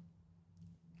innocent.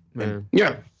 Man.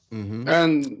 Yeah. Mm-hmm.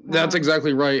 And that's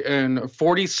exactly right. And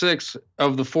 46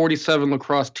 of the 47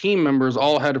 lacrosse team members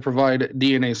all had to provide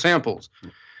DNA samples.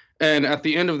 And at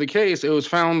the end of the case, it was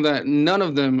found that none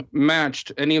of them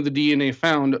matched any of the DNA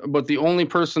found, but the only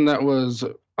person that was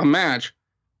a match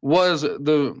was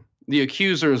the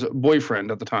accuser's boyfriend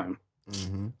at the time.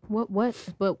 Mm-hmm. What?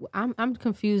 But I'm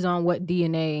confused on what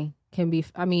DNA can be.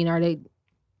 I mean, are they?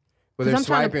 Well, they're 'Cause I'm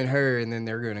trying to- swiping her, and then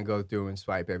they're going to go through and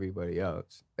swipe everybody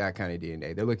else. That kind of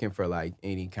DNA. They're looking for like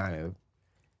any kind of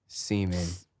semen,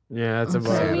 Yeah, that's Okay.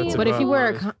 about. I mean- That's But if you about wear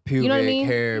a, what con- pubic you know what I mean?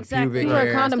 hair, Exactly. pubic You wear a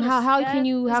hair. condom. How can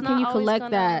you It's not always collect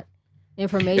gonna- that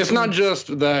information? It's not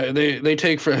just that they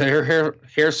take for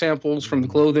hair samples from the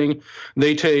clothing.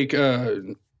 They take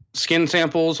skin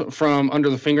samples from under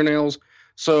the fingernails.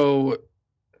 So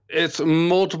it's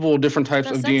multiple different types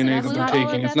That's of sensitive. DNA that Is they're not all of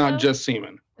taking. It's that, not though? just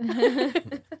semen.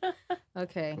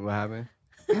 Okay. What happened?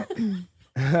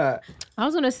 I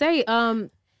was gonna say, I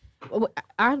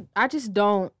just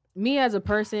don't me as a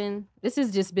person, this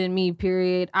has just been me,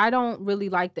 period. I don't really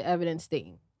like the evidence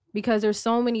thing because there's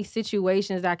so many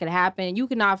situations that could happen. You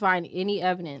cannot find any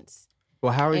evidence.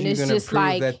 Well, how are And you it's going to just prove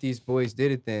like- that these boys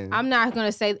did it then? I'm not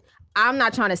trying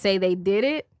to say they did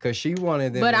it, Because she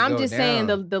wanted them but to I'm go just down.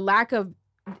 saying the lack of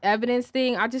evidence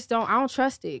thing, I don't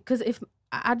trust it. Because if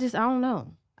I don't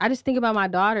know. I just think about my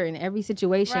daughter in every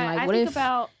situation. Right. Like, I what think if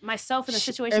about myself in the Sh-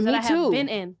 situations and that me I have too. been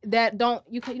in. that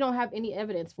you don't have any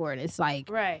evidence for it? It's like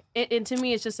Right. And to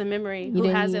me, it's just a memory. You Who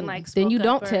didn't- hasn't like then you spoke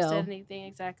don't up or tell. said anything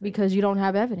exactly? because you don't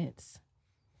have evidence.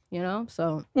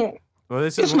 So Well, Well,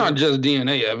 this is it's not just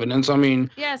DNA evidence. I mean,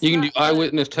 yeah, it's you can do not, but-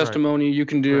 eyewitness testimony. You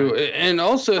can do, and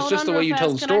also it's Hold just on the way real you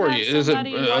tell the fast. Can I have story. Is it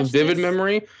somebody a watch vivid this?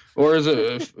 memory or is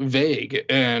it vague?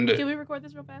 And Can we record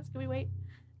this real fast? Can we wait?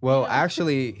 Well, you know?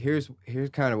 actually, here's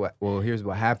kind of here's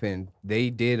what happened. They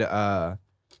did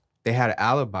they had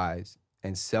alibis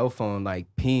and cell phone like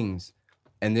pings,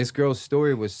 and this girl's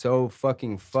story was so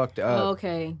fucking fucked up.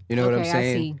 okay, You know what I'm okay,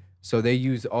 saying? I see. So they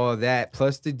used all that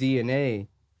plus the DNA.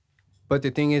 But the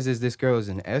thing is this girl is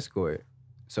an escort,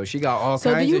 so she got all So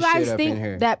do kinds you of shit guys up in think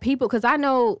here. that people? Because I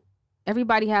know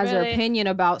everybody has their Really? opinion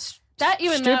about That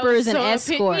even strippers that and was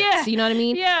so escorts. yeah. You know what I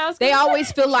mean? Yeah, I was They gonna always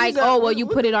say. feel like, She's a- oh, well, you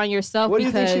put it on yourself what do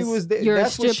you because think she was? you're a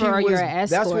That's what she stripper or was- you're an escort.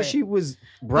 That's what she was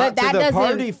But brought that to the doesn't.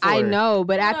 party for. I know,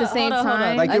 but at the Hold same on, hold on.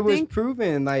 time, Like I it was think-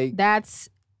 proven. Like that's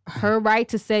her right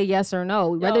to say yes or no.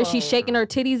 Whether she's Yo. shaking her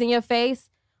titties in your face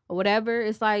or whatever,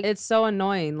 it's like It's so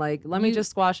annoying. Like, let me You- just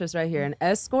squash this right here. An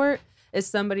escort is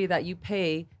somebody that you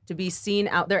pay to be seen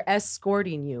out. They're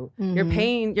escorting you. You're Mhm.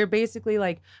 paying. You're basically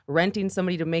like renting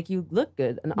somebody to make you look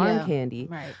good, an Yeah. arm candy.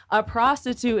 right. A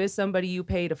prostitute is somebody you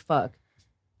pay to fuck.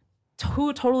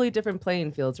 Two totally different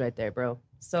playing fields right there, bro.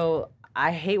 So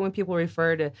I hate when people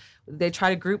they try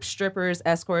to group strippers,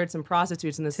 escorts, and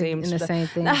prostitutes in the same in the same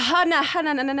thing. No,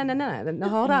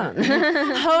 hold on.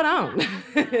 Hold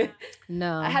on.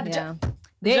 No, I had to yeah. ju-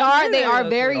 They jump are in they there are real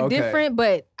very quick. Okay. different,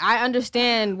 but I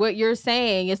understand what you're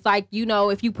saying. It's like, you know,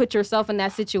 if you put yourself in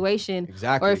that situation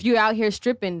exactly. or if you're out here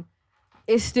stripping,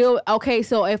 it's still okay.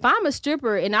 So if I'm a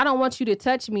stripper and I don't want you to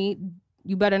touch me,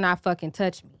 you better not fucking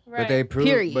touch me. But they proved.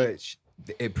 Period. But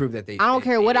it proved that they. I don't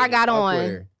care what I got fuck with on.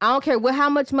 her. I don't care how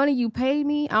much money you pay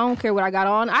me. I don't care what I got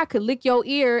on. I could lick your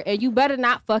ear and you better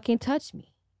not fucking touch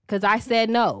me. Cause I said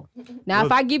no. Now, if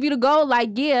Well- I give you the go,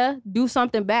 like, yeah, do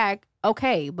something back,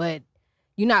 okay, but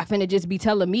you're not finna just be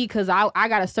telling me because I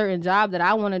got a certain job that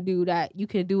I want to do that you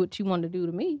can do what you want to do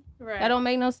to me. Right. That don't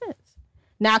make no sense.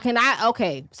 Now,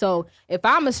 okay, so if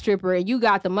I'm a stripper and you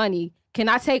got the money, can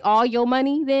I take all your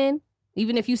money then?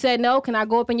 Even if you said no, can I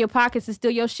go up in your pockets and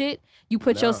steal your shit? You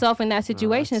put No. yourself in that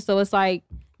situation. So it's like,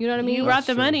 you know what I mean? You brought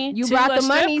the true. money. You to brought a the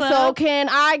strip money, so club. can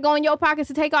I go in your pockets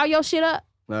and take all your shit up?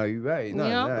 No, you're right. No, You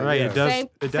know? no, Right, yeah. it does. Same- It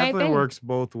same definitely thing. works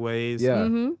both ways. Yeah.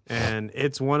 Mm-hmm. And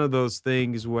it's one of those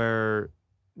things where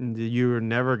you're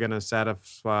never gonna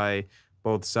satisfy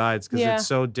both sides because Yeah. it's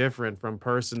so different from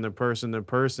person to person to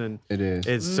person. It is.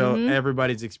 It's so Mhm.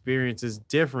 everybody's experience is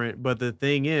different. But the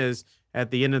thing is, at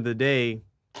the end of the day,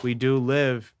 we do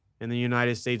live in the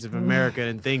United States of America,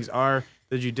 and things are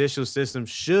the judicial system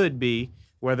should be,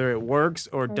 whether it works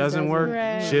or doesn't work,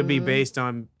 Right. should be Mhm. based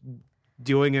on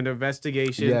doing an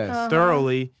investigation Yes. Uh-huh.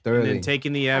 thoroughly, and Thoroughly. then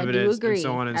taking the I do evidence agree. and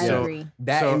so on and I so. agree.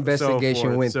 That so investigation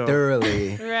forth. went So-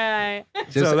 thoroughly. Right.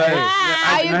 Just So that- hey,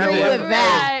 I had agree to- with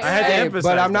that. I had to hey, emphasize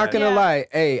but I'm not that. gonna Yeah. lie.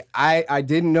 Hey, I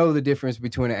didn't know the difference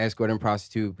between an escort and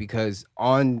prostitute because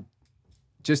on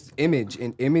just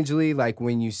imagely, like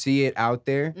when you see it out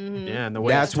there, Mhm. Yeah, and the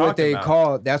way that's it's what talked they about.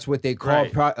 call. That's what they call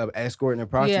Right. escort and a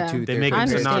prostitute. They They're make it I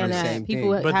compared to understand the that. same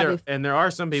People thing. But have there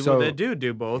are some people So, that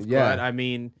do both. yeah. But I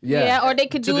mean, Yeah. or they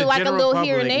could To do the it like a general little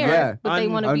here and public, there, yeah. but they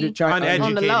want to be uneducated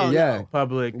on the low. Yeah.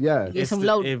 public, Yeah. Get it's some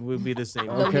low- it would be the same.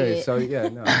 Low Okay, head. so yeah,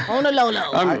 no. on the low.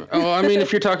 I mean,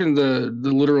 if you're talking the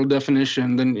literal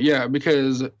definition, then yeah,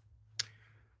 because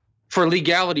for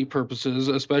legality purposes,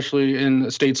 especially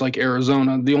in states like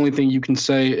Arizona, the only thing you can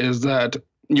say is that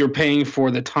you're paying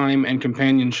for the time and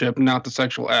companionship, not the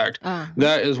sexual act.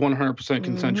 That is 100%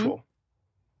 consensual.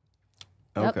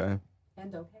 Yep. Okay.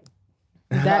 And okay.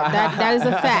 That is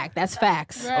a fact. That's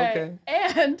facts. Right. Okay.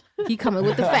 And He coming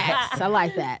with the facts. I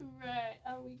like that. right.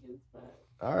 I'm weak as fuck.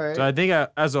 All right. So I think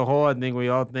as a whole, I think we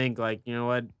all think like, you know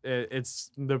what,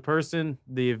 it's the person,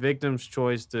 the victim's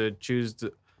choice to choose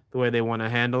the way they want to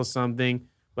handle something.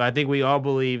 But I think we all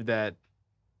believe that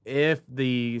if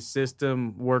the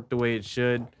system worked the way it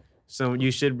should, so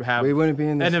you should have We wouldn't be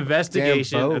in this an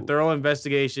investigation, damn a boat. thorough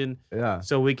investigation, Yeah.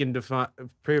 so we can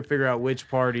figure out which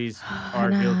parties are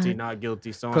Nah. guilty, not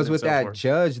guilty, so on Because and with so that forth.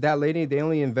 judge, that lady, they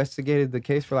only investigated the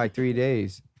case for like 3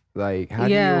 days. Like, how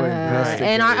do you investigate?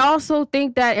 And I also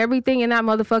think that everything in that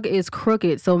motherfucker is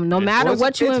crooked. So no matter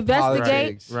what you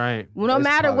investigate, right? No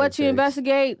matter what you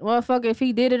investigate, motherfucker, if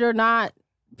he did it or not,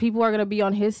 people are gonna be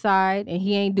on his side, and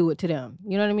he ain't do it to them.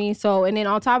 You know what I mean? So, and then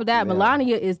on top of that,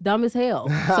 Melania is dumb as hell.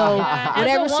 So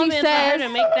whatever she says,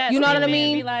 you know what I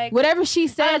mean? Like, whatever she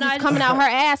says is coming out her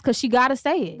ass because she gotta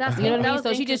say it. You know what I mean?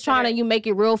 So she's just trying to make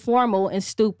it real formal and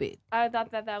stupid. I thought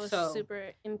that was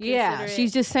super inconsiderate. Yeah,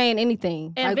 she's just saying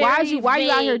anything. And like, why are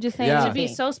you out here just saying anything? To be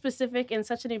so specific in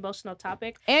such an emotional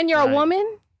topic. And you're a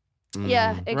woman?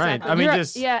 Yeah, exactly. Right. I mean,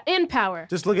 in power.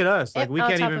 Just look at us. Like, we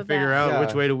can't even figure out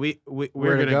which way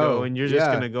we're gonna go, and you're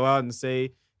just gonna go out and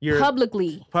say you're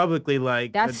publicly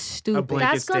like that's stupid.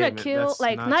 That's gonna kill,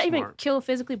 like, not even kill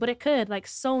physically, but it could, like,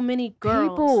 so many girls.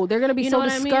 People, they're gonna be so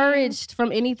discouraged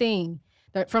from anything,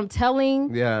 from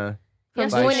telling. Yeah. From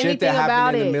like doing shit anything that happened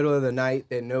about in it. the middle of the night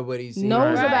that nobody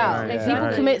knows about. Like, people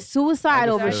commit suicide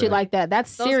over shit like that. That's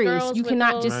serious. You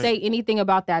cannot just say anything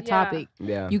about that topic.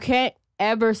 Yeah. You can't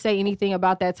ever say anything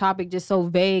about that topic just so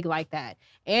vague like that.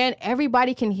 And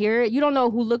everybody can hear it. You don't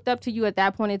know who looked up to you at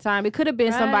that point in time. It could have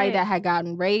been somebody that had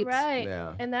gotten raped. Right.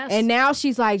 Yeah. And now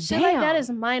she's like, damn, like that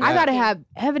is mind I gotta have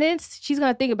evidence. She's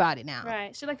gonna think about it now.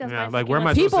 Right. Shit like that's like, where am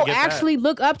I supposed to People get actually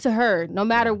look up to her. No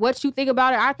matter what you think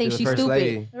about her, I think she's stupid.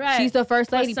 Lady. Right. She's the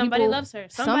first lady. Somebody loves her.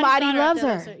 Somebody loves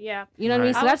her. Yeah. You know what I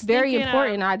mean? So that's very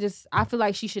important. I feel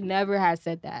like she should never have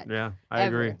said that. Yeah, I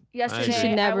agree.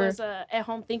 Yesterday, I was at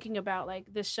home thinking about, like,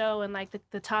 this show and, like,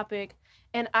 the topic,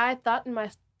 and I thought to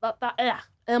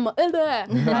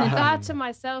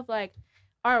myself, like,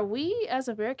 are we as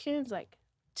Americans, like,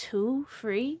 too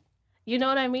free? You know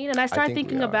what I mean? And I started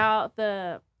thinking about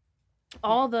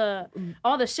all the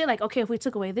shit, like, okay, if we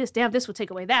took away this, damn, this would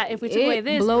take away that. If we took away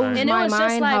this, blows and my it was just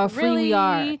mind like, how free really, we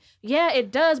are. Yeah,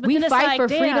 it does. But we then it's fight like, for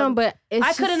damn, freedom, but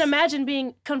I couldn't imagine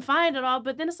being confined at all.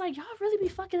 But then it's like, y'all really be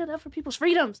fucking it up for people's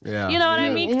freedoms. Yeah. You know what I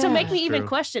mean? Yeah. To make me even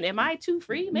question, am I too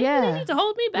free? Maybe they need to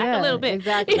hold me back a little bit.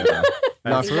 Exactly.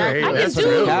 That's Exactly. I That's get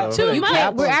too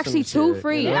much. We're actually too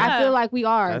free. Yeah. I feel like we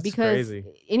are That's because crazy.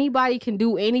 anybody can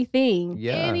do anything.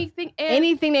 Yeah.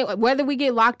 Anything that, whether we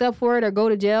get locked up for it or go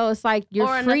to jail, it's like you're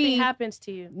or free. nothing happens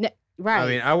to you. Right. I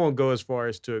mean, I won't go as far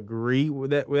as to agree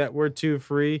with that we're too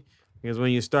free, because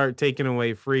when you start taking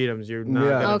away freedoms, you're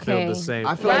not gonna feel the same.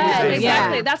 I feel like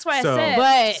Exactly. Yeah. That's why I So- said.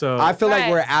 but I feel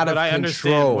like we're out but of I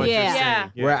understand control. what you're Yeah.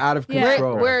 saying. We're out of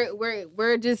control.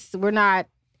 we're not.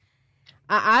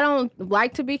 I don't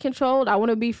like to be controlled. I want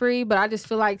to be free, but I just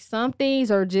feel like some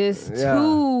things are just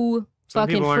too Some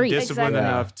fucking people aren't free. disciplined Exactly.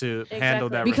 enough to handle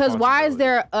that. Because why is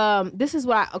responsibility. there this is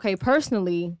what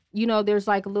personally, there's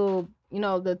like a little,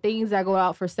 the things that go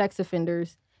out for sex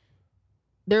offenders.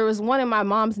 There was one in my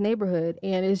mom's neighborhood,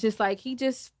 and it's just like he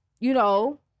just,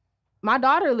 my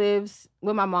daughter lives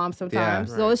with my mom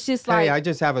sometimes. Yeah. So it's just like, hey, I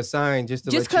just have a sign just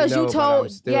to just let you know, you but I'm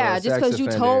told still a just sex because you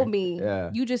offender. told me, Yeah.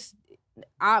 you just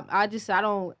I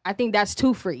think that's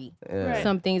too free. Yeah. Right.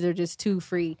 Some things are just too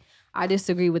free. I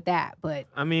disagree with that, but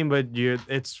I mean, but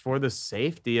it's for the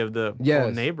safety of the Yes.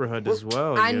 whole neighborhood as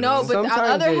well. I you know, but the Sometimes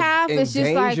other it half is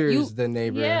just like endangers the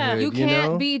neighborhood. you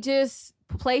can't be just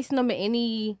placing them in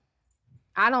any.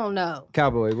 I don't know.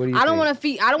 Cowboy, what do you I don't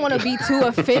think? want to be too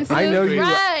offensive. I know you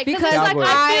Right, because it's like Cowboy.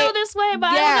 I feel this way, but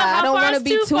I don't want want to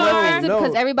be too offensive No.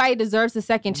 because everybody deserves a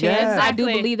second chance. Yeah. I do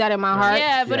Exactly. believe that in my heart.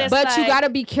 Yeah, but Yeah. it's But like, you got to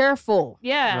be careful.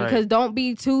 Yeah. Right. Because don't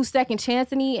be too second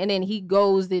chancing and then he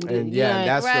goes and And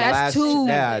that's that's the last. too.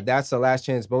 That's the last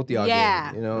chance both of y'all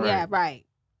Yeah, get. yeah, right.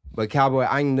 But Cowboy,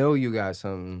 I know you got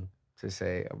something to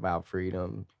say about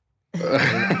freedom,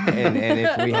 and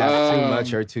if we have too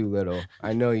much or too little,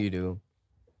 I know you do.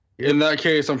 In that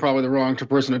case, I'm probably the wrong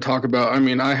person to talk about. I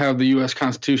mean, I have the U.S.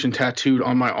 Constitution tattooed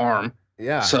on my arm.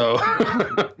 Yeah. So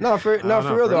For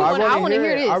real though, I I wanna want to hear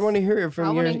hear it. this. I want to hear it from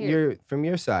I wanna hear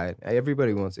your side.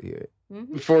 Everybody wants to hear it.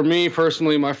 for me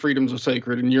personally, my freedoms are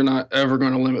sacred, and you're not ever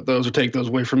going to limit those or take those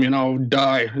away from me, and I'll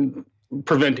die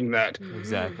preventing that.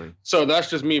 Exactly. So that's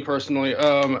just me personally.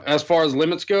 As far as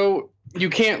limits go, you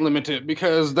can't limit it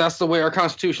because that's the way our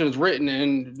Constitution is written.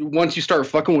 And once you start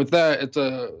fucking with that, it's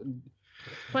a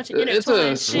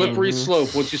slippery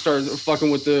slope once you start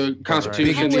fucking with the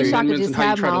Constitution and I wish I could amendments just and how you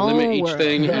have try to my limit own each world,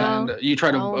 thing, you know? and you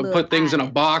try My own to little put things in a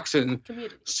island. box, and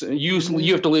you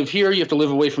have to live here, you have to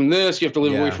live away from this, you have to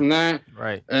live away Yeah. from that.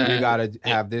 Right. You gotta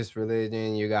have this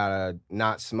religion. You gotta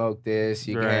not smoke this.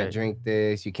 You Right. can't drink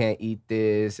this. You can't eat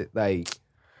this. Like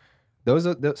those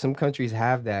are some countries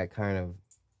have that kind of.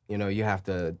 You have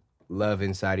to love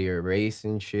inside of your race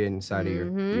and shit, inside of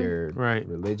your Right.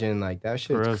 religion. Like that For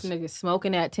shit. us. Niggas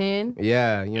smoking at 10,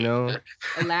 Yeah, allowed.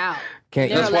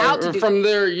 can't They're eat. allowed to do From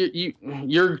there,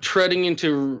 you're treading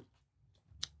into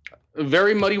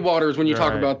very muddy waters when you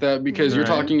talk Right. about that, because you're Right.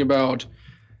 talking about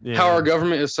how our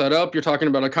government is set up. You're talking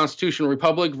about a constitutional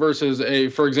republic versus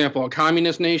for example, a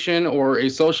communist nation or a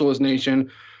socialist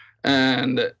nation.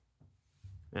 And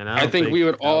I don't think we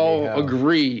would all hell.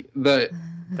 agree that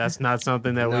that's not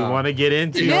something that we No. want to get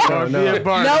into. No. or be a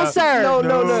part No, of. sir.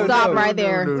 No, Stop no, right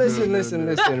there.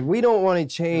 Listen. We don't want to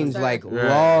change like Right,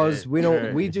 laws. We don't.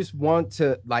 right. We just want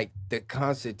to like the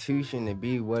Constitution to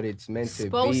be what it's meant to be.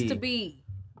 Supposed to be.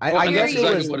 I and guess that's it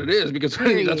exactly was. what it is, because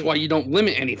Period. that's why you don't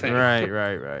limit anything. Right.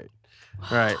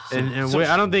 Right. And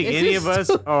I don't think It's any just of us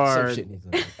Some are. shit needs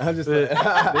to- I'm just.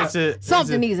 This is-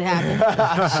 Something needs to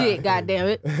happen. Shit, goddamn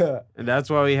it. And that's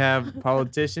why we have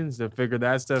politicians to figure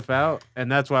that stuff out.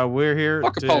 And that's why we're here.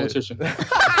 Fuck a politician.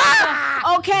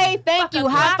 Okay, thank you.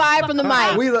 High five from the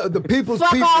mic. We the people's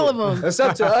Fuck people. all of 'em. It's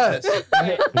up to us.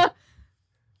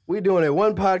 We're doing it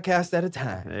one podcast at a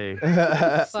time. Hey.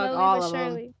 Fuck Slowly all but of them.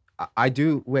 surely. I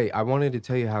do. Wait, I wanted to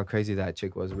tell you how crazy that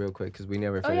chick was real quick because we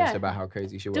never finished yeah. about how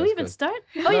crazy she was. Do we even 'cause- start?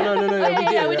 No, no,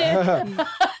 yeah, we did.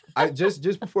 I just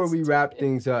before we wrap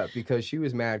things up, because she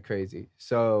was mad crazy.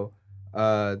 So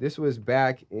this was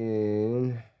back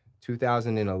in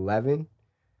 2011.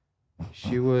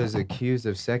 She was accused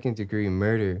of second-degree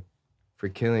murder for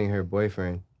killing her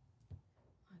boyfriend.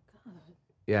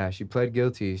 Yeah, she pled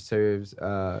guilty. Serves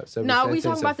No, we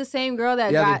talking about the same girl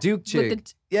that yeah, got the Duke chick. with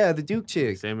the Yeah, the Duke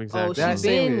chick. Same Oh, exact That she's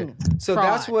same been So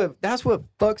fraud. that's what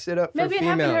fucks it up for Maybe it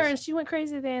happened to her females. and she went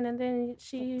crazy then, and then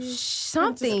she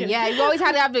something. kidding. Yeah, you always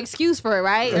had to have an excuse for it,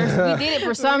 right? We did it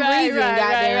for some reason,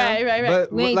 goddamn. right.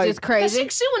 But We ain't like, just crazy.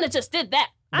 She wouldn't have just did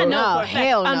that. I But- know. No, for a fact.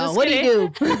 hell I'm no. just What do you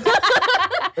kidding. do?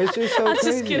 it's just so I'm just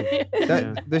crazy. kidding.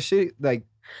 That the shit, like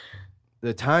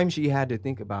the time she had to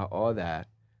think about all that,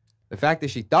 the fact that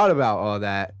she thought about all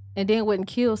that, And then wouldn't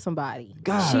kill somebody.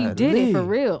 God, She did it for Lee.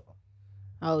 real.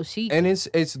 Oh, she. and it's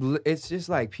just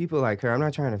like people like her. I'm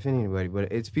not trying to offend anybody,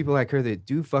 but it's people like her that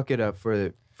do fuck it up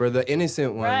for the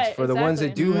innocent ones, Right, for the ones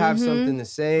that exactly. do have Mhm. something to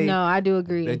say, No, I do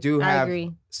agree. They do I have-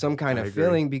 agree. some kind I of agree.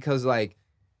 feeling, because like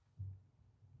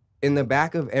in the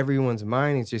back of everyone's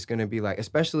mind, it's just gonna be like,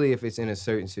 especially if it's in a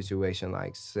certain situation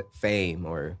like fame,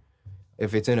 or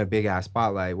if it's in a big ass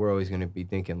spotlight, we're always gonna be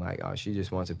thinking like, oh, she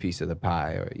just wants a piece of the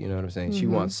pie, or you know what I'm saying? She Mhm.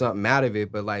 wants something out of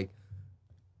it, but like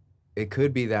it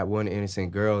could be that one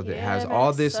innocent girl that Yeah, has that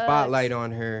all this sucks. spotlight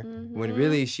on her when Mhm.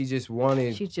 really she just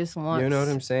wanted, She just wants you know what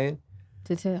I'm saying?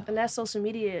 to tell. And that social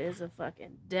media is a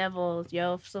fucking devil,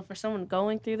 yo. So for someone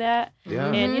going through that, Yeah.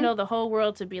 and you Mhm. know the whole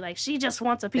world to be like, she just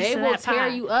wants a piece They of will that tear pie.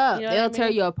 you up. You know what They'll I tear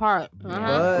mean? you apart.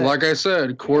 But Like I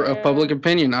said, court of Yeah. public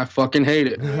opinion. I fucking hate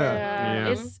it. Yeah,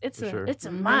 Yeah, it's for sure. it's a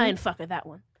Mhm. mind fucker, that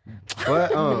one.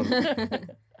 but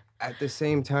at the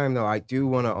same time though, I do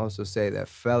want to also say that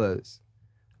fellas,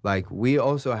 like we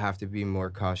also have to be more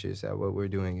cautious at what we're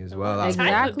doing as well. Like, out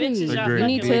Type of Exactly. bitches y'all Agreed. You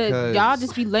need to Because- y'all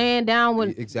just be laying down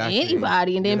with Exactly.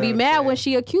 anybody and then You know be what I'm mad when saying?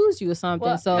 she accused you of something.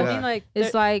 Well, so I Yeah. mean, like,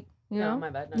 it's like, you no, know. my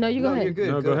bad. No, you go No, ahead. you're good.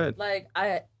 No, go ahead. Like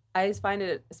I just find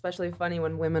it especially funny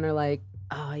when women are like,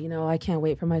 oh, you know, I can't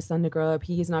wait for my son to grow up.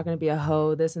 He's not going to be a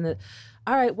hoe, this and that.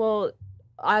 All right, well,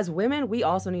 as women, we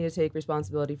also need to take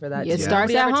responsibility for that. It too.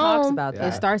 starts Nobody at ever talks home. about Yeah. that.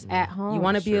 It starts at home. You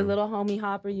want to be a Sure. little homie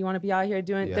hopper. You want to be out here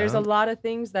doing. There's a Yeah. lot of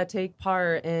things that take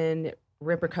part in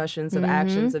repercussions of Mhm,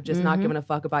 actions of just not mhm. giving a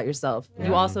fuck about yourself. You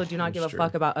Yeah. also do not That's give a true.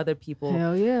 fuck about other people.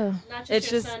 Hell yeah. Not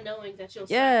It's your just- son knowing that your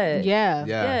Yeah. Yeah.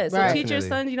 Yeah. So Right. teach your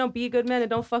Definitely. son, be a good man and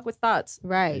don't fuck with thoughts.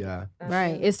 Right. Yeah.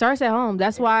 Right. It starts at home.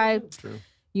 That's why, True.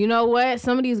 you know what?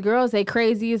 Some of these girls, they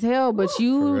crazy as hell, but For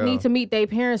you real. need to meet their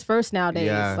parents first nowadays.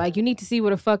 Yeah. Like, you need to see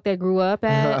where the fuck they grew up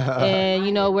at and,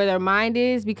 you know, where their mind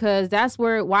is, because that's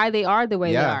why they are the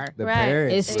way yeah. they are. The Right.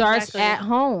 parents. It starts Exactly. at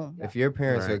home. If your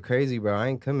parents Right. are crazy, bro, I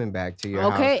ain't coming back to your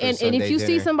house. Okay, for and Sunday if you see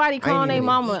dinner. somebody calling their even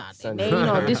mama, eat Sunday they, you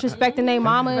know, dinner. disrespecting their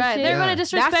mama and Right, shit, they're Yeah. gonna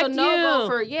disrespect that's a no-go you.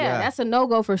 for, Yeah. that's a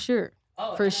no-go for sure.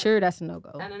 Oh, For sure, that's a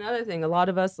no-go. And another thing, a lot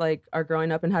of us like are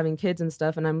growing up and having kids and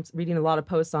stuff, and I'm reading a lot of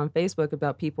posts on Facebook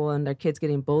about people and their kids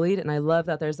getting bullied, and I love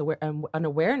that there's an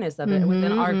awareness of it. And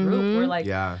within our group, we're like,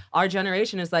 Yeah. our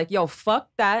generation is like, yo, fuck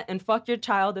that, and fuck your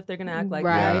child if they're gonna act like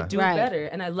Right, that. Do right. better.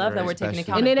 And I love that Right. we're taking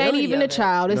Especially. And accountability. it ain't even of a it.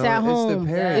 child. It's No, at it's the home.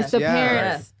 parents, It's the yeah.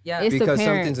 parents. Yeah. It's the Because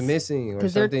parents. something's missing or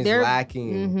 'Cause they're- something's they're-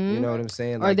 lacking. Mhm. You know what I'm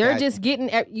saying? Or Like they're that. just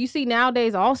getting. You see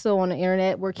nowadays also on the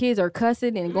internet where kids are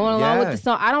cussing and going along with Yeah. the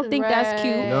song. I don't think that's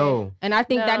cute. Right. No. And I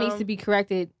think that No. needs to be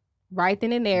corrected right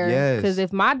then and there. Yes. Because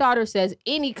if my daughter says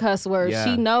any cuss word, Yeah.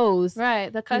 she knows.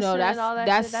 Right, the cussing that's- and all that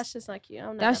that's- shit, that's just not cute. I'm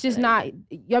not That's up for just that not.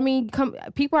 either. I mean,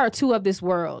 people are too of this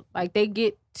world. Like they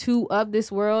get too of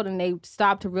this world, and they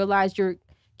stop to realize you're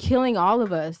killing all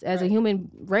of us as a Right. human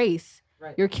race.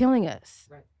 Right. You're killing us.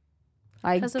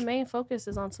 Like, Because the main focus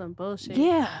is on some bullshit.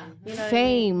 yeah, You know what I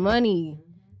fame, money.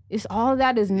 It's all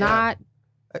that is not.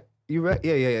 You're right.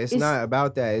 Yeah. It's not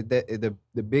about that.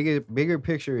 The bigger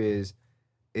picture is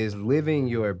living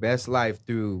your best life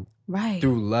through Right.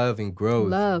 love and growth.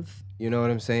 Love. You know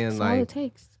what I'm saying? That's Like all it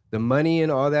takes. the money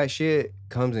and all that shit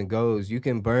comes and goes. You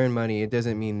can burn money. It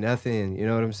doesn't mean nothing. You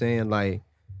know what I'm saying? Like,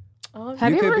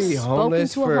 Have you could ever be spoken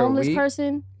homeless to a for a homeless week.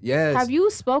 person? yes. Have you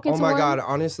spoken Oh to my one? God.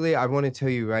 Honestly, I want to tell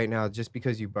you right now, just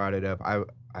because you brought it up,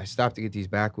 I stopped to get these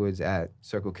backwoods at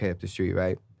Circle K up the street,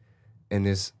 right? And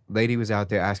this lady was out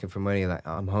there asking for money, like,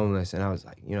 I'm homeless. And I was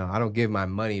like, I don't give my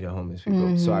money to homeless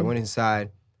people. So I went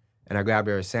inside and I grabbed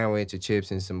her a sandwich, a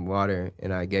chips, and some water,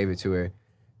 and I gave it to her.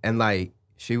 And like,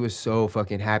 she was so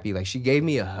fucking happy. Like, she gave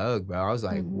me a hug, bro. I was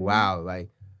like, wow. Like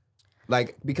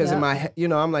because in my head,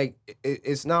 I'm like,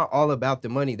 it's not all about the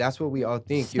money. That's what we all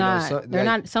think. It's not. They're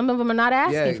not. Some of them are not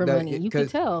asking for money. You can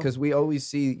tell. Because we always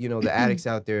see, the addicts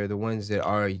out there, the ones that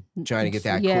are trying to get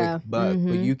that quick buck.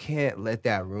 But you can't let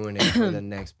that ruin it for the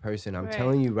next person. I'm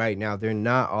telling you right now, they're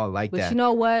not all like that. But you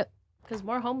know what? Because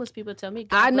more homeless people tell me.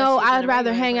 I know I'd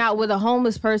rather hang out with a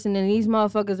homeless person than these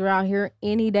motherfuckers around here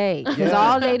any day. Because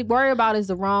all they worry about is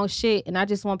the wrong shit. And I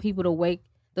just want people to wake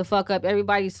the fuck up.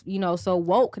 Everybody's, so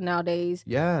woke nowadays.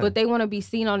 Yeah. But they want to be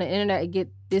seen on the internet and get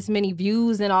this many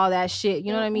views and all that shit.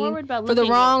 You know what I mean? About for the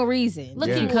wrong reason.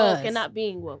 Looking woke and not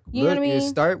being woke. You know what I mean? You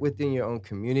start within your own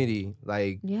community.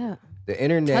 Like, the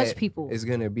internet touch people. is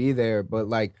going to be there. But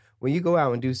like, when you go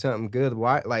out and do something good,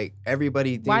 why? Like,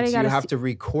 everybody thinks you have to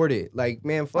record it. Like,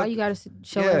 man, fuck. Why you gotta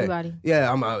show everybody?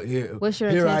 Yeah, I'm out here. What's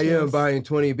your Here I am intentions? buying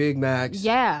 20 Big Macs.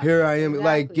 Yeah. Here I am,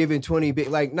 like, giving 20 big.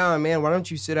 Like, nah, man, why don't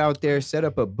you sit out there, set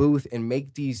up a booth, and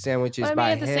make these sandwiches by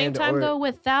hand? At the same time, though,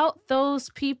 without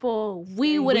those people,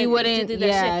 we wouldn't do that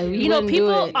yeah, shit.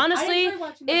 People, honestly,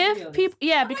 if people,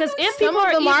 because if people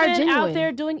are even out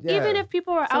there doing, even if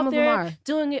people are out there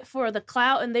doing it for the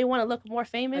clout and they want to look more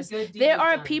famous, there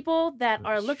are people that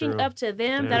are looking up to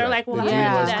them that are like, well, how do you do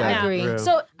that now?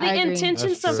 So the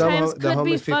intention sometimes could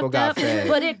be fucked up,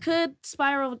 but it could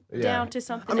spiral down to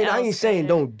something else. I ain't saying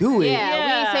don't do it. Yeah,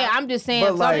 we ain't saying. I'm just saying. But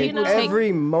some like, people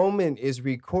every moment is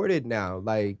recorded now.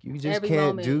 Like, you just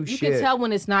can't do shit. You can tell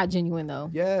when it's not genuine, though.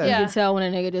 Yeah. You can tell when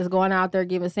a nigga just going out there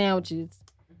giving sandwiches.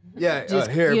 Yeah,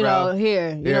 just here, bro.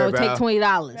 Take $20.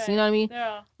 Right. You know what I mean?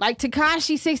 Yeah. Like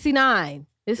Tekashi 69.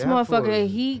 This motherfucker,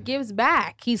 he gives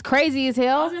back. He's crazy as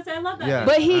hell. I was gonna say I love that. Yeah.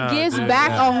 But he gives back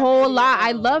a whole lot.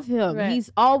 I love him. Right.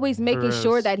 He's always making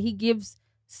sure that he gives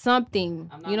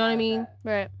something. You know what I mean?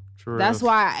 Right. That's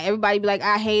why everybody be like,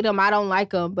 I hate him, I don't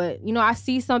like him. But, I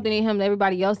see something in him that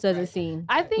everybody else doesn't see.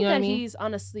 I think that he's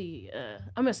honestly,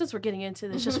 since we're getting into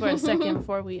this just for a second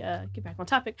before we get back on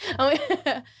topic,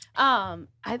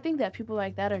 I think that people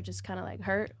like that are just kind of like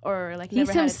hurt or like he's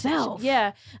never himself.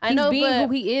 Yeah, I know, being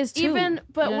who he is too.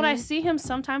 But when I see him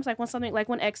sometimes, like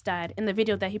when X died, in the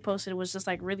video that he posted was just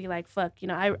like really like fuck.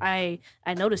 I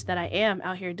noticed that I am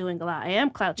out here doing a lot. I am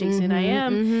clout chasing.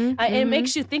 It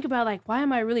makes you think about like, why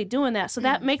am I really doing that? So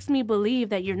that makes me believe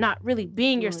that you're not really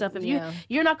being yourself. If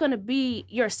you're not going to be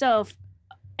yourself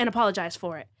and apologize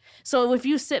for it. So if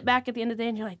you sit back at the end of the day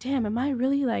and you're like, damn, am I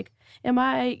really like,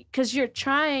 because you're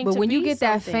trying but to when be you get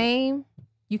something.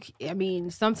 that fame,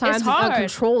 sometimes it's hard.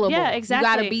 uncontrollable. Yeah, exactly.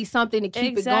 You got to be something to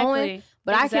keep it going.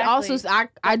 But I can also,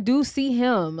 I do see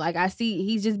him. Like, I see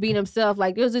he's just being himself.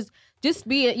 Like, there's just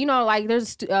being, like,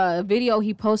 there's a video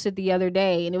he posted the other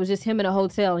day, and it was just him in a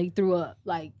hotel, and he threw up.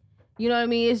 Like, you know what I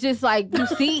mean? It's just like, you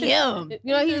see him.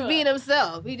 He's being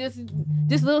himself. He just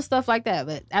little stuff like that.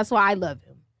 But that's why I love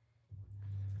him.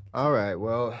 All right,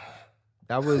 well,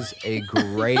 that was a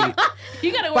great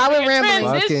you gotta work on your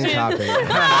transition. fucking topic.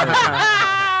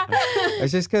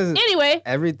 It's just because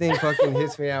everything fucking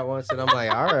hits me at once, and I'm like,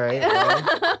 all right.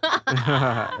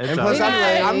 Well. And plus,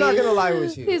 I'm not gonna lie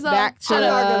with you. He's back to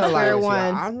the square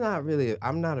one. I'm not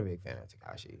a big fan of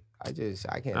Tekashi. I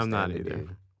can't. I'm stand not it, either.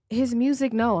 Dude. His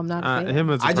music, no, I'm not a fan. Him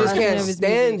as a I just person. can't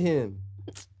stand him.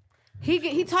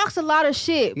 He talks a lot of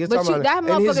shit, but about that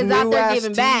motherfucker's out there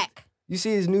giving back. You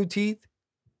see his new teeth?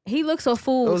 He looks a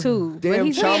fool too, but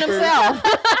he's chompers. being himself.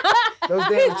 Those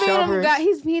damn chompers.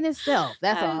 He's being himself.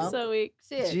 That's all. I'm so weak.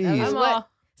 Shit. Jeez.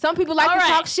 Some people like to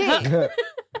talk shit.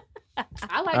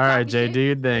 I like. All right, Jay, do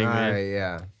your thing, man. All right,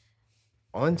 yeah.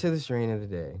 On to the strain of the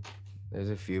day. There's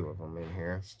a few of them in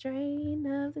here. Strain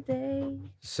of the day.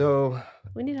 So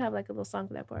we need to have like a little song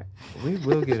for that part. We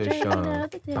will get a Strain song.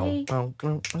 of the day.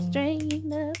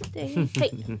 Strain of the day.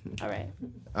 Hey. All right.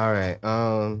 All right.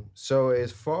 So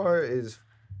as far as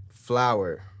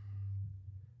flower,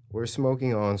 we're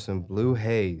smoking on some Blue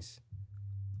Haze,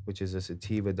 which is a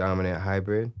sativa dominant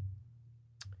hybrid.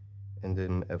 And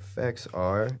then effects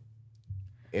are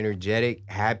energetic,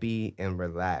 happy, and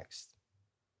relaxed.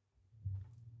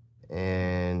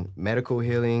 And medical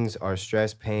healings are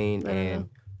stress, pain, and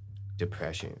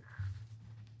depression.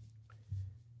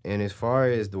 And as far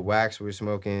as the wax we're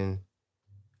smoking,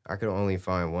 I could only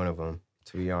find one of them,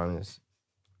 to be honest.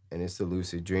 And it's the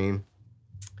Lucid Dream.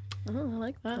 Oh, I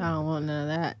like that. I don't want none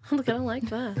of that. Look, I don't like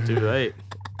that. Too late.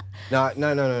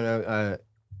 No.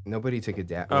 Nobody took a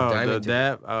dab. Oh, the Diamond took-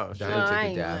 dab? Oh, shit. Diamond took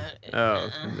a dab. Oh.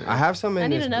 I have some in I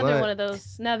need this another blunt. one of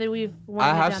those now that we've.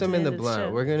 I have some in the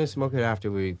blunt. We're gonna smoke it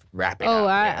after we wrap it Oh,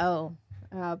 up.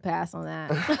 I'll pass on that.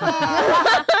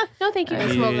 No, thank you. I'm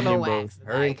Me smoking and no you wax.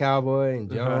 Her and Cowboy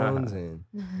and Jones and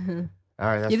all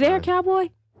right. That's You there, fine. cowboy?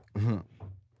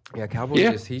 Yeah, Cowboy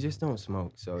Yeah. he just don't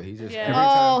smoke, so he just Yeah. every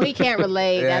Oh, time- he can't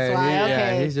relate. That's why. Yeah,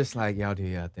 Okay. he's just like y'all do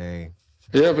your thing.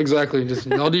 Yep, exactly. Just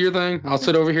y'all do your thing. I'll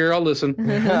sit over here. I'll listen.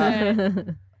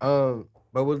 But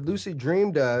what Lucid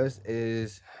Dream does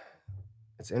is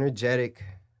it's energetic,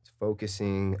 it's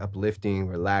focusing, uplifting,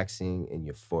 relaxing, and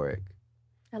euphoric.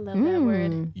 I love that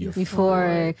word.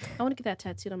 Euphoric. I want to get that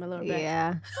tattooed on my lower back.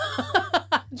 Yeah.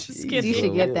 Just You kidding. You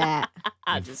should get that.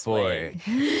 I'm just Euphoric.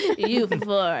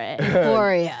 Euphoria.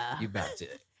 Euphoria. You about to.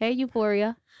 Hey,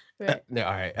 Euphoria. Right. No,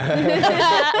 all right.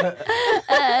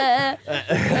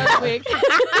 That's quick.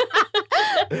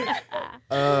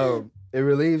 It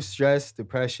relieves stress,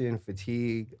 depression,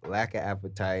 fatigue, lack of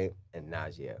appetite, and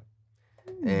nausea.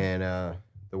 And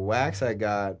the wax I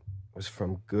got was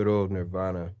from good old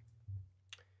Nirvana.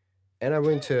 And I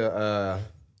went to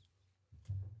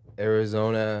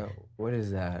Arizona. What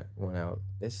is that one out?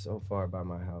 It's so far by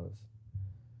my house.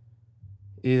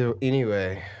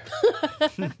 Anyway,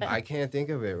 I can't think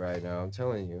of it right now. I'm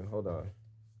telling you. Hold on.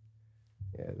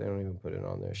 Yeah, they don't even put it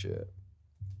on their shit.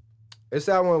 It's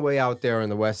that one way out there on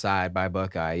the west side by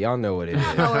Buckeye. Y'all know what it is.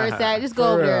 I know where it's at. Just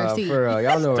go over there and see. For real,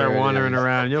 y'all know Start where wandering it is.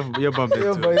 around. You'll bump Yeah,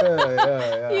 into but it.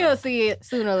 yeah. You'll see it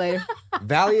sooner or later.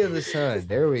 Valley of the Sun.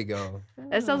 There we go.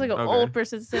 That sounds like an Okay. old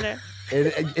person center.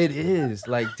 It is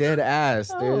like dead ass.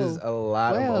 There's a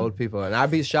lot well. of old people, and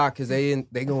I'd be shocked because they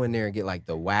go in there and get like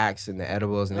the wax and the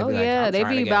edibles, and they Oh be like, yeah, I'm they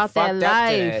trying to be get about that fucked up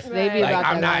today. life. They be Right. Like about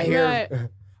I'm that not life. here.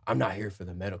 I'm not here for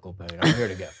the medical pain. I'm here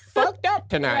to get fucked up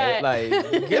tonight. Right.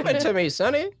 Like, give it to me,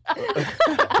 Sonny.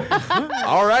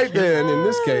 All right then. In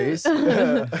this case,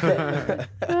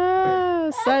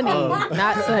 Sunny,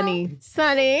 not Sunny.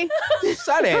 Sunny.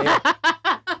 Sonny,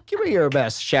 give me your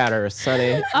best shatter,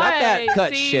 Sonny. Not that right,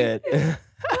 cut see? shit.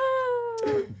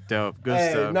 Dope. Good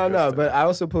Hey, stuff. no, good no, stuff. but I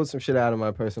also pulled some shit out of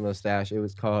my personal stash. It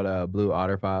was called Blue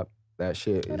Otter Pop. That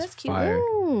shit Oh, is that's cute. fire.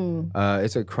 Ooh.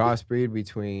 It's a crossbreed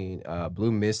between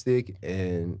Blue Mystic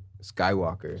and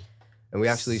Skywalker. And we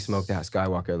actually smoked that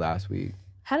Skywalker last week.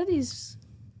 How do these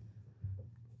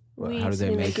What, weeds how do they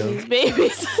be make making them? these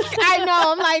babies? I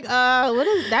know. I'm like, what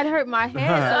is that? Hurt my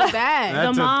head so bad.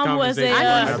 That's the a mom was a, conversation for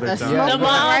I another need a time. smoke the Yeah.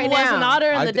 mom right was an now. otter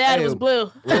and I the d- dad hey, was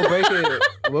blue.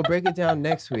 We'll break it down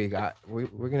next week.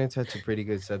 We're gonna touch a pretty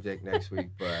good subject next week,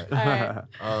 but Alright.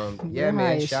 yeah, You're high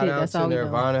man. as Shout shit, out that's to all we know.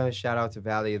 Nirvana. Shout out to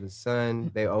Valley of the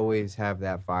Sun. They always have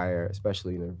that fire,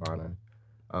 especially Nirvana.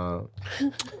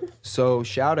 So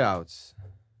shout outs.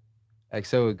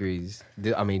 XO agrees.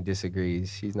 Disagrees.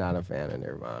 She's not a fan of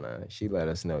Nirvana. She let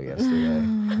us know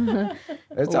yesterday.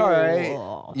 It's all right.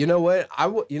 Oh. You know what?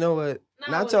 You know what?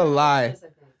 Not to lie.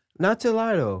 Not to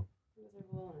lie though.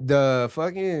 The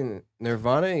fucking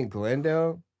Nirvana in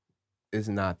Glendale is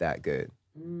not that good.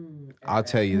 I'll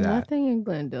tell you that. Nothing in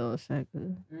Glendale is that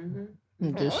good.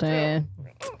 I'm just saying.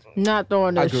 Not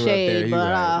throwing I no grew up there, shade, you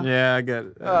but right. Yeah, I get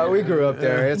it. We grew up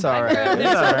there. It's all right.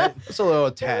 It's all right. It's a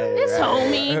little tatted. It's right?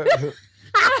 homey.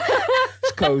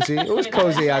 It's cozy. It was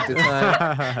cozy at the time.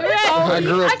 I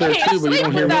grew up there can't too, but you sleep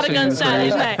don't hear me without a singing gunshot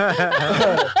this at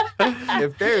night.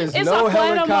 If there is It's no a quiet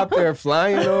on my- helicopter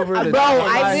flying over the Bro, top of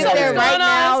I my live head- there right going on?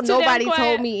 now. It's too damn Nobody quiet.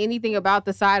 told me anything about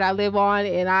the side I live on,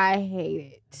 and I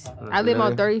hate it. I live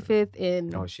on 35th in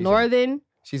No, she's in- Northern.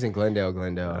 She's in Glendale.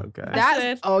 Okay.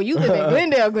 That's you live in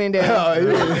Glendale, Glendale. Oh,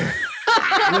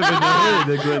 yeah.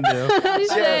 The Glendale. She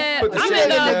said, Put the I'm shit in in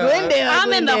the there. Glendale.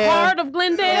 I'm in the Glendale. heart of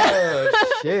Glendale.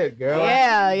 Oh, shit, girl.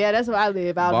 Yeah, that's where I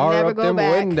live. I'll Bar never up go them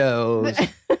back. windows.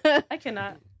 I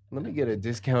cannot. Let me get a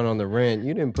discount on the rent.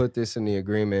 You didn't put this in the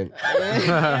agreement.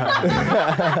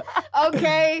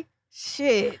 Okay.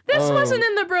 Shit. This wasn't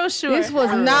in the brochure. This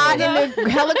was not in the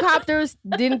helicopters.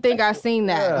 Didn't think I seen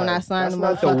that when I signed the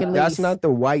motherfucking lease. That's not the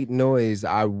white noise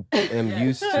I am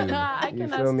used to. I You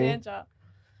cannot feel me? stand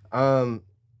y'all.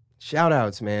 Shout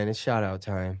outs, man. It's shout out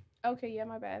time. Okay, yeah,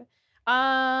 my bad.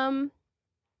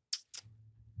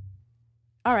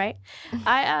 All right.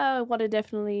 I want to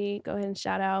definitely go ahead and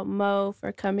shout out Mo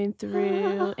for coming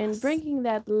through and bringing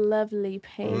that lovely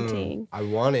painting. I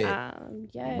want it,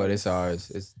 yes. but it's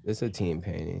ours. It's a team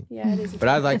painting. Yeah, it is. But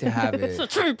I'd like to have It's a it.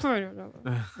 team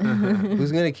painting.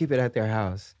 Who's gonna keep it at their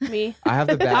house? Me. I have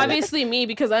the bad. Obviously me,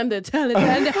 because I'm the talent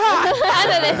analyst.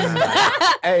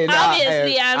 Hey,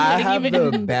 Obviously, I I'm have gonna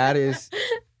keep the it. baddest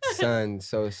son,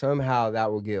 so somehow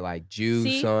that will get like juice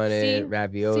See? on See? it,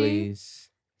 raviolis.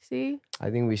 See? I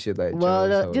think we should let Jones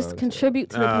Well, hold just on to it. contribute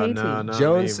to the painting. No, not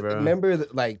Jones, me, bro. remember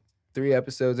like 3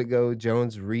 episodes ago,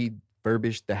 Jones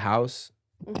refurbished the house.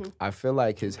 Mhm. I feel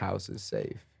like his house is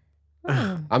safe.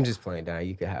 Oh. I'm just playing down.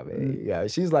 You can have it. Yeah,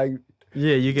 she's like,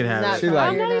 Yeah, you can have Not it. She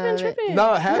like- I'm not even tripping.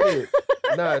 no, have it.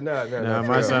 No, No, for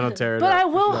my real. son will tear it But I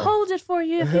up. will No. hold it for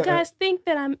you if you guys think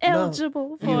that I'm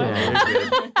eligible for You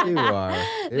it. are. You are.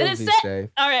 Then It'll it's be set. safe.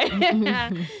 All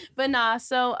right. But nah,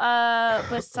 so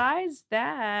besides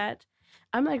that,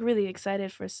 I'm like really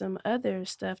excited for some other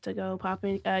stuff to go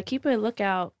popping. Keep a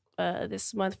lookout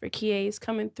this month for Kie's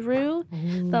coming through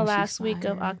the last week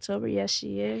of October. Yes,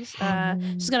 she is.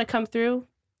 She's gonna come through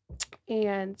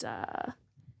and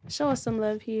show us some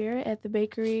love here at the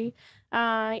bakery.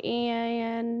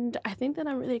 And I think that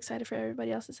I'm really excited for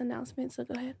everybody else's announcement. So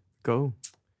go ahead. Go.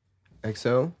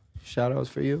 XO, shout outs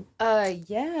for you.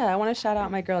 Yeah, I want to shout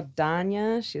out my girl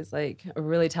Danya. She's like a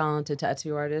really talented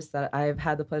tattoo artist that I've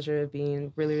had the pleasure of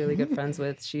being really, really good friends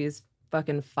with. She's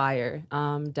fucking fire.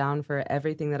 Down for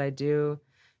everything that I do.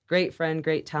 Great friend,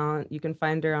 great talent. You can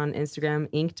find her on Instagram,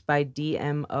 inked by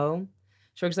DMO.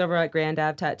 She works over at Grand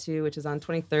Ave Tattoo, which is on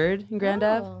 23rd in Grand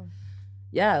Ave.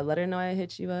 Yeah, let her know I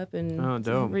hit you up and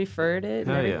dope. referred it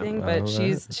and Hell yeah. everything. But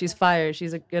Alright. she's fire.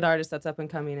 She's a good artist that's up and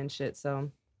coming and shit.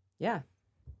 So, yeah.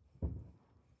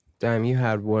 Damn, you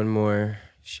had one more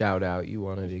shout out you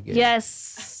wanted to get. Yes.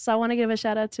 So I want to give a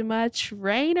shout out to my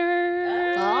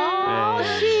trainer. Oh,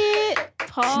 Hey. shit.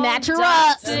 Paul Snatch her up.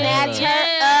 Johnson. Snatch her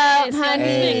Yes, up, honey.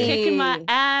 He's been kicking my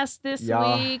ass this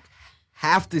Y'all week.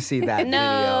 Have to see that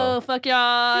No, fuck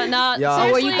y'all. No, Y'all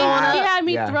seriously, were you throwing he up? had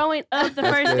me Yeah. throwing up the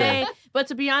That's first good. day. But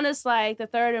to be honest, like the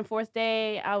third and fourth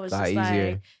day, I was Lot just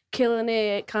easier. like killing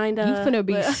it, kind of. You finna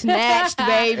be snatched,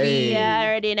 baby. Hey. Yeah, I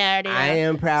already know. I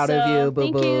am proud of So, you, boo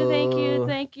thank you, thank you,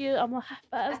 thank you. I'm a high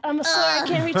five. I'm a sorry, I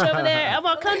can't reach over there. I'm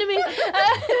gonna come to me.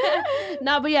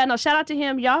 No, but yeah, no. Shout out to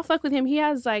him. Y'all fuck with him. He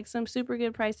has like some super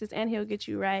good prices, and he'll get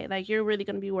you right. Like you're really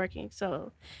gonna be working.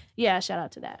 So, yeah, shout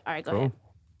out to that. All right, go ahead.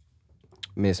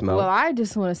 Miss Mo. Well, I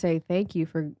just want to say thank you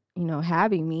for,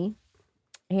 having me.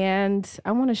 And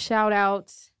I want to shout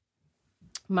out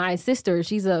my sister.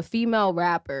 She's a female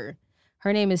rapper.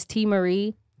 Her name is T.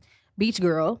 Marie, Beach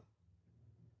Girl,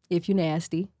 if you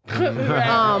nasty.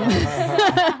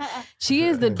 She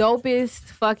is the dopest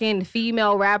fucking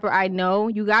female rapper I know.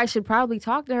 You guys should probably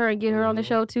talk to her and get her on the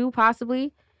show too,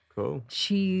 possibly. Cool.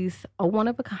 She's a one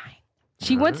of a kind.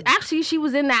 She she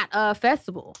was in that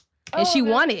festival and she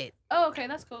won it. Oh, okay,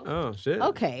 that's cool. Oh shit.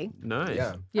 Okay. Nice.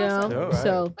 Yeah. Yeah. Awesome. Alright.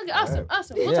 So Okay, awesome,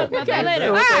 awesome. We'll Yeah. talk about that Okay. later.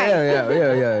 All right.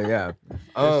 Yeah.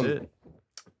 Good shit.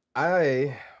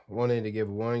 I wanted to give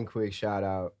one quick shout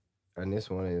out, and this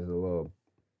one is a little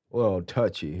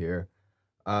touchy here.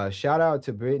 Shout out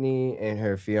to Brittany and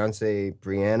her fiance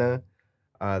Brianna.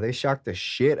 They shocked the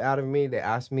shit out of me. They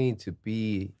asked me to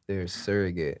be their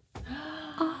surrogate.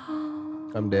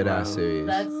 I'm dead ass serious.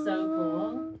 That's so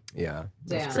cool. Yeah.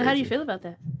 Damn. So how do you feel about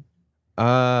that?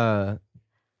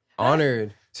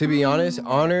 Honored. To be honest,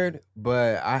 honored,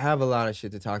 but I have a lot of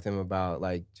shit to talk to them about,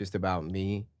 like just about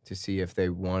me, to see if they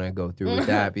want to go through with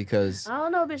that because I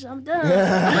don't know, bitch. I'm done.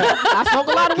 I smoke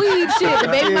a lot of weed. Shit, the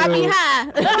baby might be high.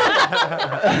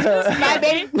 My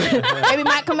baby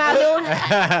might come out a little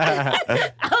high.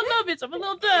 I don't know, bitch. I'm a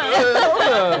little done.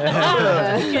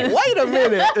 Wait a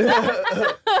minute.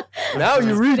 Now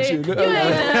you're reaching.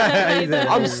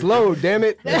 I'm slow, damn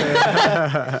it.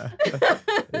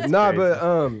 Nah,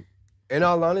 but in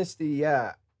all honesty,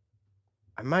 yeah,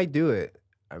 I might do it.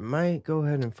 I might go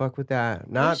ahead and fuck with that.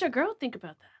 What Not does your girl think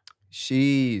about that?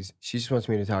 she just wants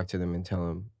me to talk to them and tell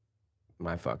them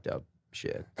my fucked up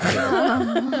shit.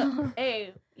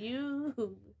 Hey,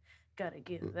 you gotta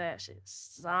get that shit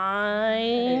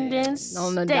signed and On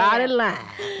the stamped. dotted line.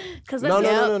 Cause No,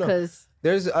 that's no. Because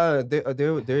There's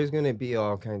there's gonna be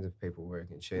all kinds of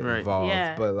paperwork and shit Right. involved,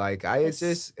 Yeah. but like it's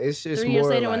just 3 years more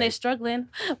later like, when they're struggling.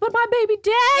 But my baby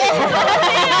daddy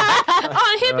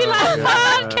on Hippy Life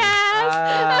podcast.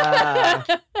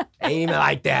 Ain't even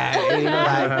like that. Ain't even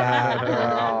like that,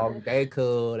 girl. They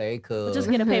cool. We'll just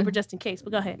get a paper just in case,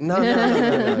 but go ahead. No.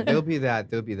 There'll be that.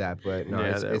 But no,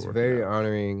 Yeah, it's that'll work very out.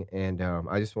 honoring, and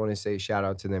I just want to say shout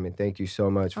out to them and thank you so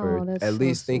much for Oh, that's at so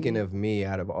least thinking sweet. of me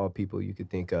out of all people you could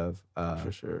think of.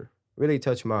 For sure. Really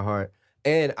touched my heart,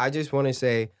 and I just want to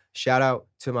say shout out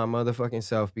to my motherfucking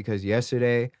self because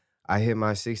yesterday I hit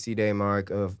my 60-day mark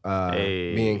of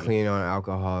being Hey. clean on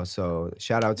alcohol. So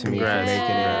shout out to me for Congrats.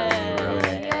 making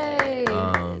it. Yay.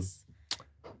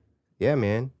 Yeah,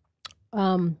 man.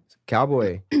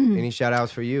 Cowboy, any shout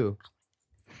outs for you?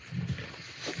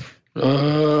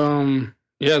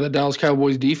 Yeah, the Dallas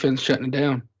Cowboys defense shutting it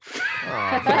down.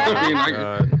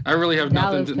 I mean, I really have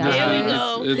nothing to Dallas There we it's-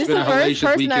 go. It's This is been the a first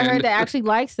hellacious person I heard weekend. that actually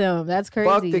likes them. That's crazy.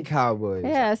 Fuck the Cowboys.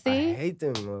 Yeah, I see? hate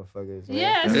them motherfuckers. Man.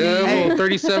 Yeah, Yeah, Hey. well,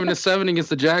 37-7 against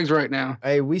the Jags right now.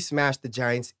 Hey, we smashed the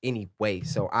Giants anyway,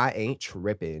 so I ain't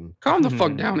tripping. Calm the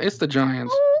fuck down. It's the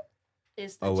Giants.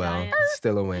 It's the Oh well, Giants.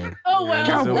 still a win. Oh well.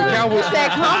 Cowboys. He Cowboys. said,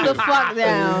 calm the fuck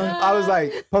down. I was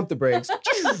like, pump the brakes.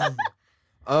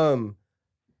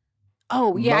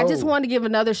 Oh, yeah, I just Mo. wanted to give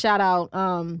another shout out.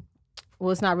 Well,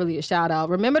 it's not really a shout out.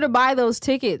 Remember to buy those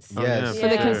tickets Yes. for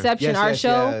the Yeah. Conception Art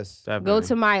Show. Yes. Go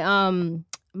to my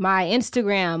my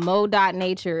Instagram,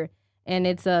 mo.nature, and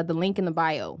it's the link in the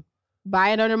bio. Buy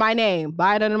it under my name.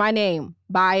 Buy it under my name.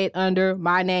 Buy it under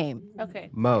my name.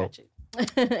 Okay. Mo. got you.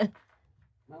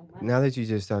 Now that you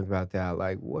just talked about that,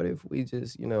 like, what if we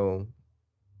just, Oh,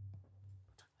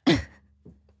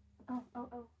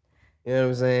 oh. you know what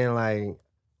I'm saying? Like,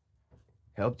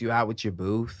 helped you out with your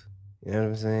booth. You know what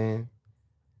I'm saying?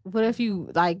 What if you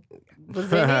like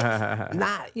was in it?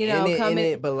 Not You know, in come in-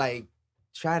 it, but like,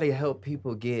 try to help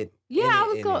people get. Yeah, I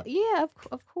was going. going. Yeah,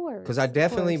 of course. Because I of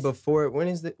definitely course. before when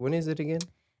is it again?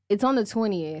 It's on the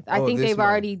 20th. I Oh, think this they've month.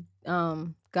 already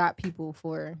got people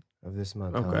for. Of this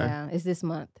month. Okay. Huh? Yeah, it's this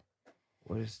month.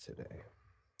 What is today?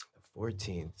 The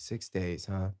 14th. 6 days,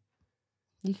 huh?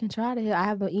 You can try to. I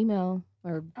have an email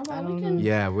or Oh, I well, don't we know. can-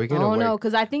 Yeah, we're I gonna. don't know work.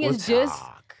 because I think We'll it's just.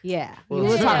 talk. Yeah, We'll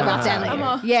we'll talk talk. about that I'm later.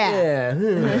 on. Yeah.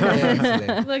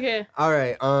 Yeah. Look here. All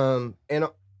right. And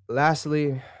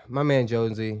lastly, my man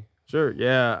Jonesy. Sure.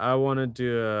 Yeah, I wanted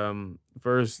to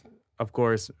first, of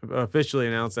course, officially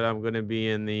announce that I'm going to be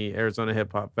in the Arizona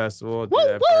Hip Hop Festival. I'll do Woo,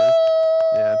 that first.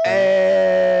 Yeah,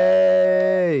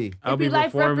 Hey. I'll be Hippie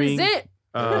Life performing represent.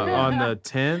 on the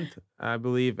 10th, I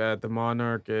believe, at the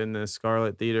Monarch in the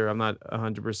Scarlet Theater. I'm not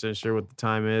 100% sure what the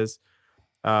time is.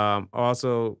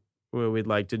 Also, we'd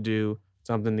like to do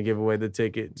something to give away the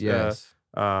tickets Yes.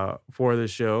 for the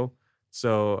show.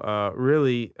 So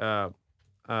really,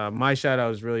 my shout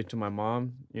out is really to my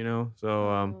mom, you know.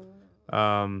 So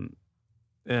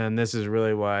and this is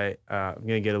really why I'm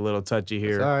gonna get a little touchy It's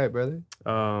here. all right, brother.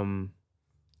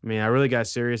 I mean, I really got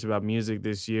serious about music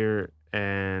this year,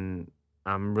 and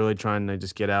I'm really trying to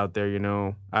just get out there. You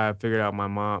know, I figured out my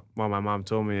mom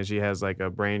told me that she has like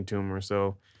a brain tumor,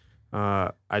 so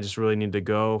I just really need to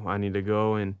go. I need to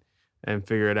go and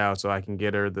figure it out so I can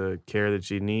get her the care that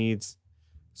she needs,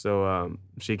 so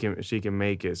she can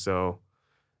make it. So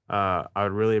I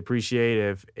would really appreciate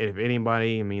if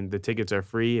anybody. I mean, the tickets are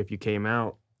free if you came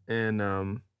out and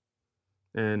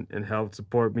helped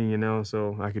support me, you know,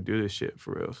 so I could do this shit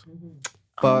for real.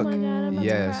 Oh Fuck my God, I'm about to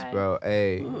yes, cry. bro.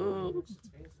 Hey, Ooh.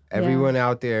 everyone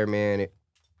out there, man,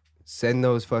 send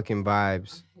those fucking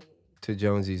vibes to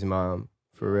Jonesy's mom.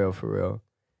 For real, for real.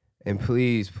 And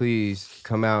please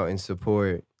come out and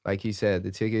support. Like he said,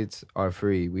 the tickets are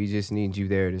free. We just need you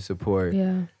there to support.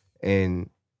 Yeah. And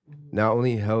not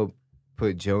only help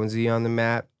put Jonesy on the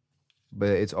map, but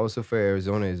it's also for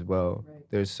Arizona as well.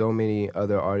 There's so many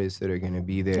other artists that are going to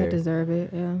be I there. deserve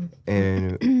it. Yeah.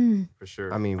 And For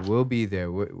sure. I mean, we'll be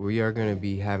there. We are going to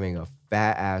be having a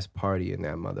fat ass party in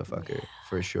that motherfucker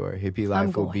for sure. Hippie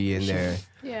Life will going be in for sure. there.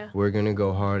 Yeah. We're going to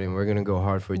go hard, and we're going to go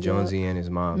hard for Yep. Jonesy and his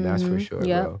mom. That's for Mhm. sure,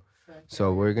 Yep. bro.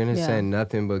 So we're going to Yeah. send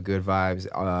nothing but good vibes.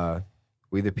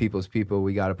 We the people's people.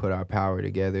 We got to put our power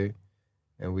together,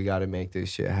 and we got to make this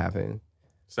shit happen.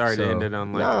 Sorry to So- end it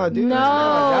on like Nah, dude. No,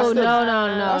 that's the- no.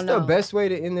 That's the best way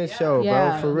to end this show,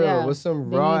 Yeah, bro. For real, yeah. with some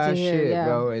They raw need to ass hear, shit, yeah.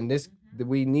 bro. And this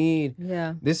we need.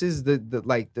 Yeah. This is the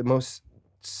like the most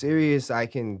serious I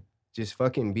can just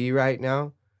fucking be right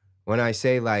now. When I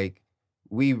say like,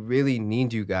 we really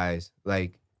need you guys.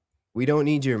 Like, we don't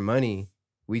need your money.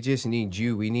 We just need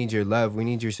you. We need your love. We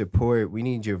need your support. We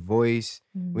need your voice.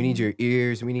 We need your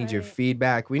ears. We need your Right.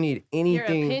 feedback. We need Your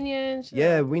anything. opinions.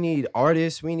 Yeah, we need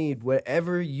artists. We need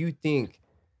whatever you think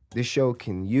this show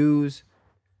can use,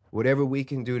 whatever we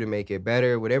can do to make it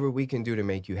better, whatever we can do to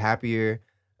make you happier.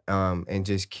 and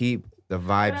just keep the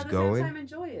vibes going.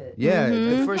 Enjoy it. Yeah,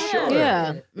 Mhm. for sure.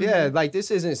 Yeah. Yeah, like this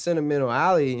isn't sentimental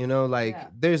alley, you know, like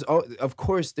there's of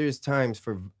course there's times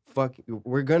for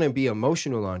we're gonna be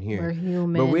emotional on here. We're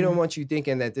human. But we don't want you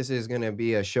thinking that this is gonna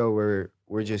be a show where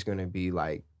we're just gonna be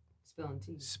like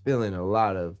spilling a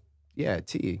lot of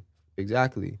tea.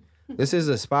 Exactly. This is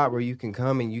a spot where you can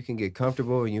come and you can get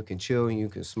comfortable and you can chill and you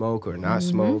can smoke or not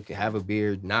smoke, have a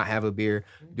beer, not have a beer,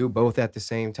 do both at the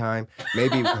same time.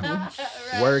 Maybe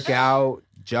work out,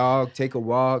 jog, take a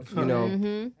walk, you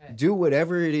know, do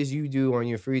whatever it is you do on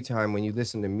your free time when you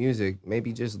listen to music.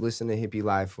 Maybe just listen to Hippy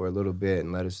Live for a little bit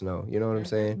and let us know. You know what I'm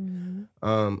saying?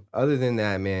 Other than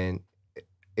that, man,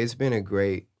 it's been a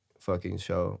great fucking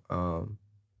show.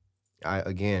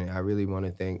 I really want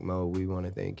to thank Mo. We want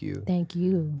to thank you. Thank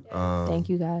you. Thank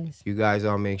you guys. You guys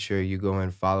all make sure you go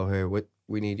and follow her.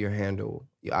 We need your handle,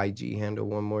 your IG handle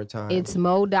one more time. It's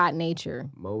mo.nature.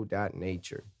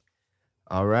 Mo.nature.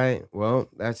 All right. Well,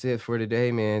 that's it for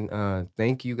today, man.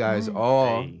 Thank you guys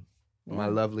all, my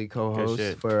lovely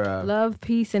co-hosts for love,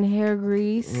 peace, and hair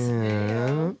grease.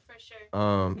 Yeah. For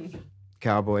sure.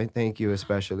 Cowboy, thank you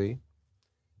especially.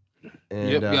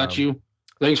 And, got you.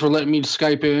 Thanks for letting me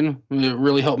Skype in. It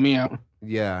really helped me out.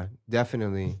 Yeah,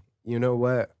 definitely. You know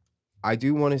what? I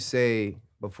do want to say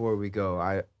before we go,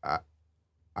 I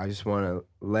just want to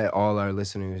let all our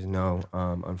listeners know,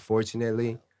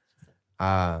 unfortunately,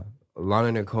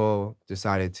 Lana Nicole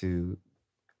decided to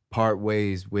part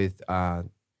ways with the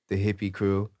Hippy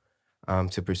crew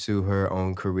to pursue her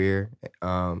own career.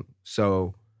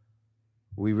 So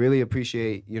we really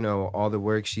appreciate, you know, all the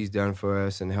work she's done for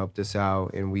us and helped us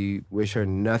out. And we wish her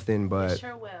nothing but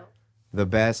the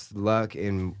best luck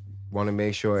and want to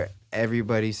make sure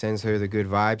everybody sends her the good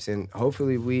vibes. And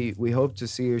hopefully we hope to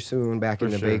see her soon back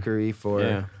in the bakery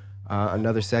for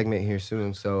another segment here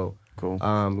soon. So cool.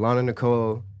 Lana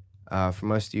Nicole,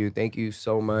 from us to you, thank you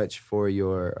so much for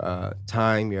your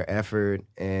time, your effort,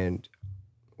 and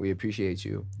we appreciate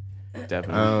you.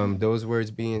 Definitely. Those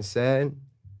words being said,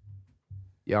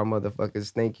 y'all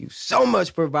motherfuckers, thank you so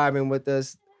much for vibing with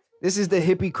us. This is the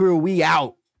Hippy crew. We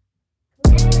out.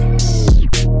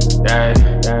 Yeah.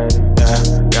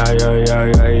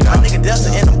 My nigga Delta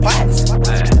in the pots.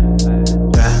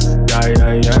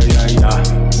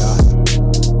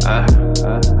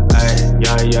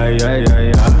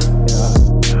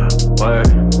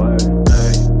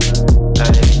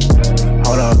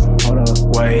 Hold up,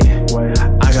 wait.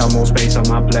 I got more space on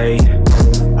my plate.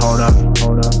 Hold up,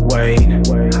 wait.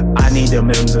 I need them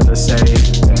M's in the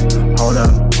safe. Hold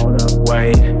up,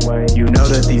 wait. You know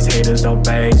that these haters don't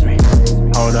faze me.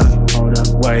 Hold up,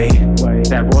 wait.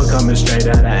 That boy coming straight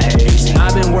out of A's.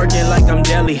 I've been working like I'm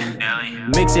Deli.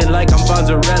 Mix it like I'm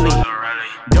Fonzarelli.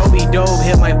 Dobie Dope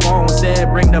hit my phone,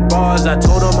 said bring the bars. I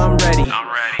told him I'm ready.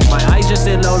 My eyes just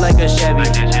sit low like a Chevy.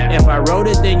 If I wrote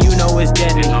it, then you know it's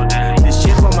deadly. This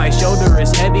chip on my shoulder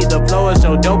is heavy. The flow is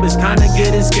so dope, it's kinda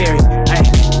getting scary. Ay,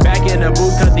 back in the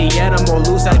booth, cut the animal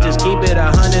loose. I just keep it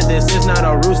 100. This is not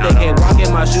a roost. They can't walk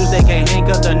in my shoes. They can't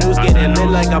handcuff the noose. Getting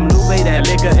lit like I'm Lupe. That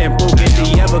liquor and proof. Get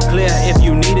the ever clear. If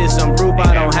you needed some proof,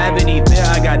 I don't have any fear.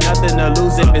 I got nothing to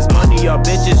lose. If it's money or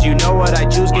bitches, you know what I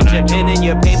choose. Get your pen and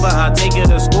your paper. I'll take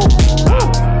it to school.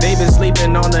 They been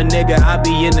sleeping on a nigga. I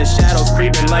be in the shadows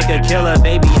creeping like a killer.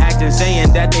 They be acting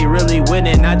saying that they really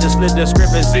winning. I just flip the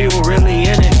script and see who really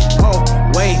in it. Oh,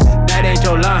 wait, that ain't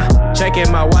your line.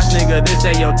 Checking my watch, nigga, this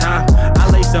ain't your time. I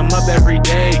lace them up every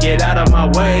day, get out of my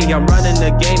way. I'm running the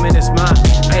game and it's mine.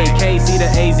 Hey, KC the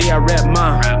AZ, I rep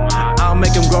mine. I'll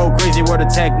make them go crazy, word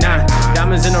of Tech 9.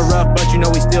 Diamonds in the rough, but you know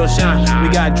we still shine. We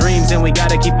got dreams and we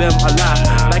gotta keep them alive.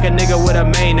 Like a nigga with a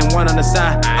main and one on the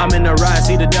side. I'm in the ride,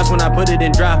 see the dust when I put it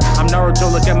in drive. I'm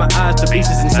Naruto, look at my eyes, the beast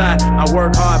is inside. I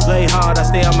work hard, play hard, I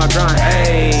stay on my grind.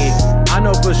 Hey, I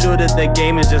know for sure that the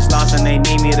game is just lost and they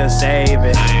need me to save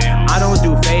it. I don't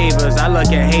do favors, I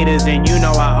look at haters and you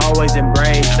know I always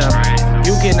embrace them.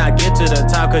 You cannot get to the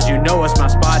top cause you know it's my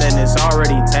spot and it's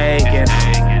already taken.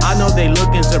 I know they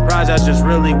looking surprised, I just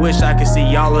really wish I could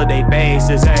see all of their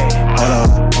faces. Hey, hold up,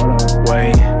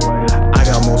 wait. I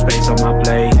got more space on my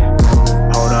plate.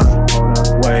 Hold up,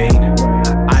 wait.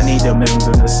 I need them M's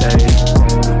in the safe.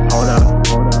 Hold up,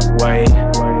 wait.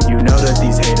 You know that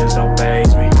these haters don't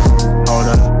faze me. Hold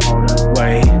up,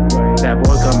 wait. That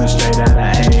boy coming straight out of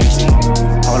AZ.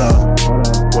 Hold up,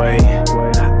 wait.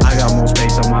 I got more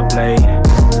space on my plate.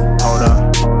 Hold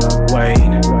up, wait.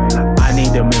 I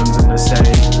need them M's in the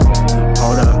safe.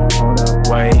 Hold up,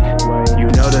 wait. You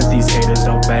know that these haters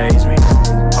don't faze me.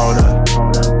 Hold up,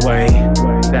 wait.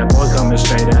 That boy coming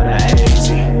straight out of AZ.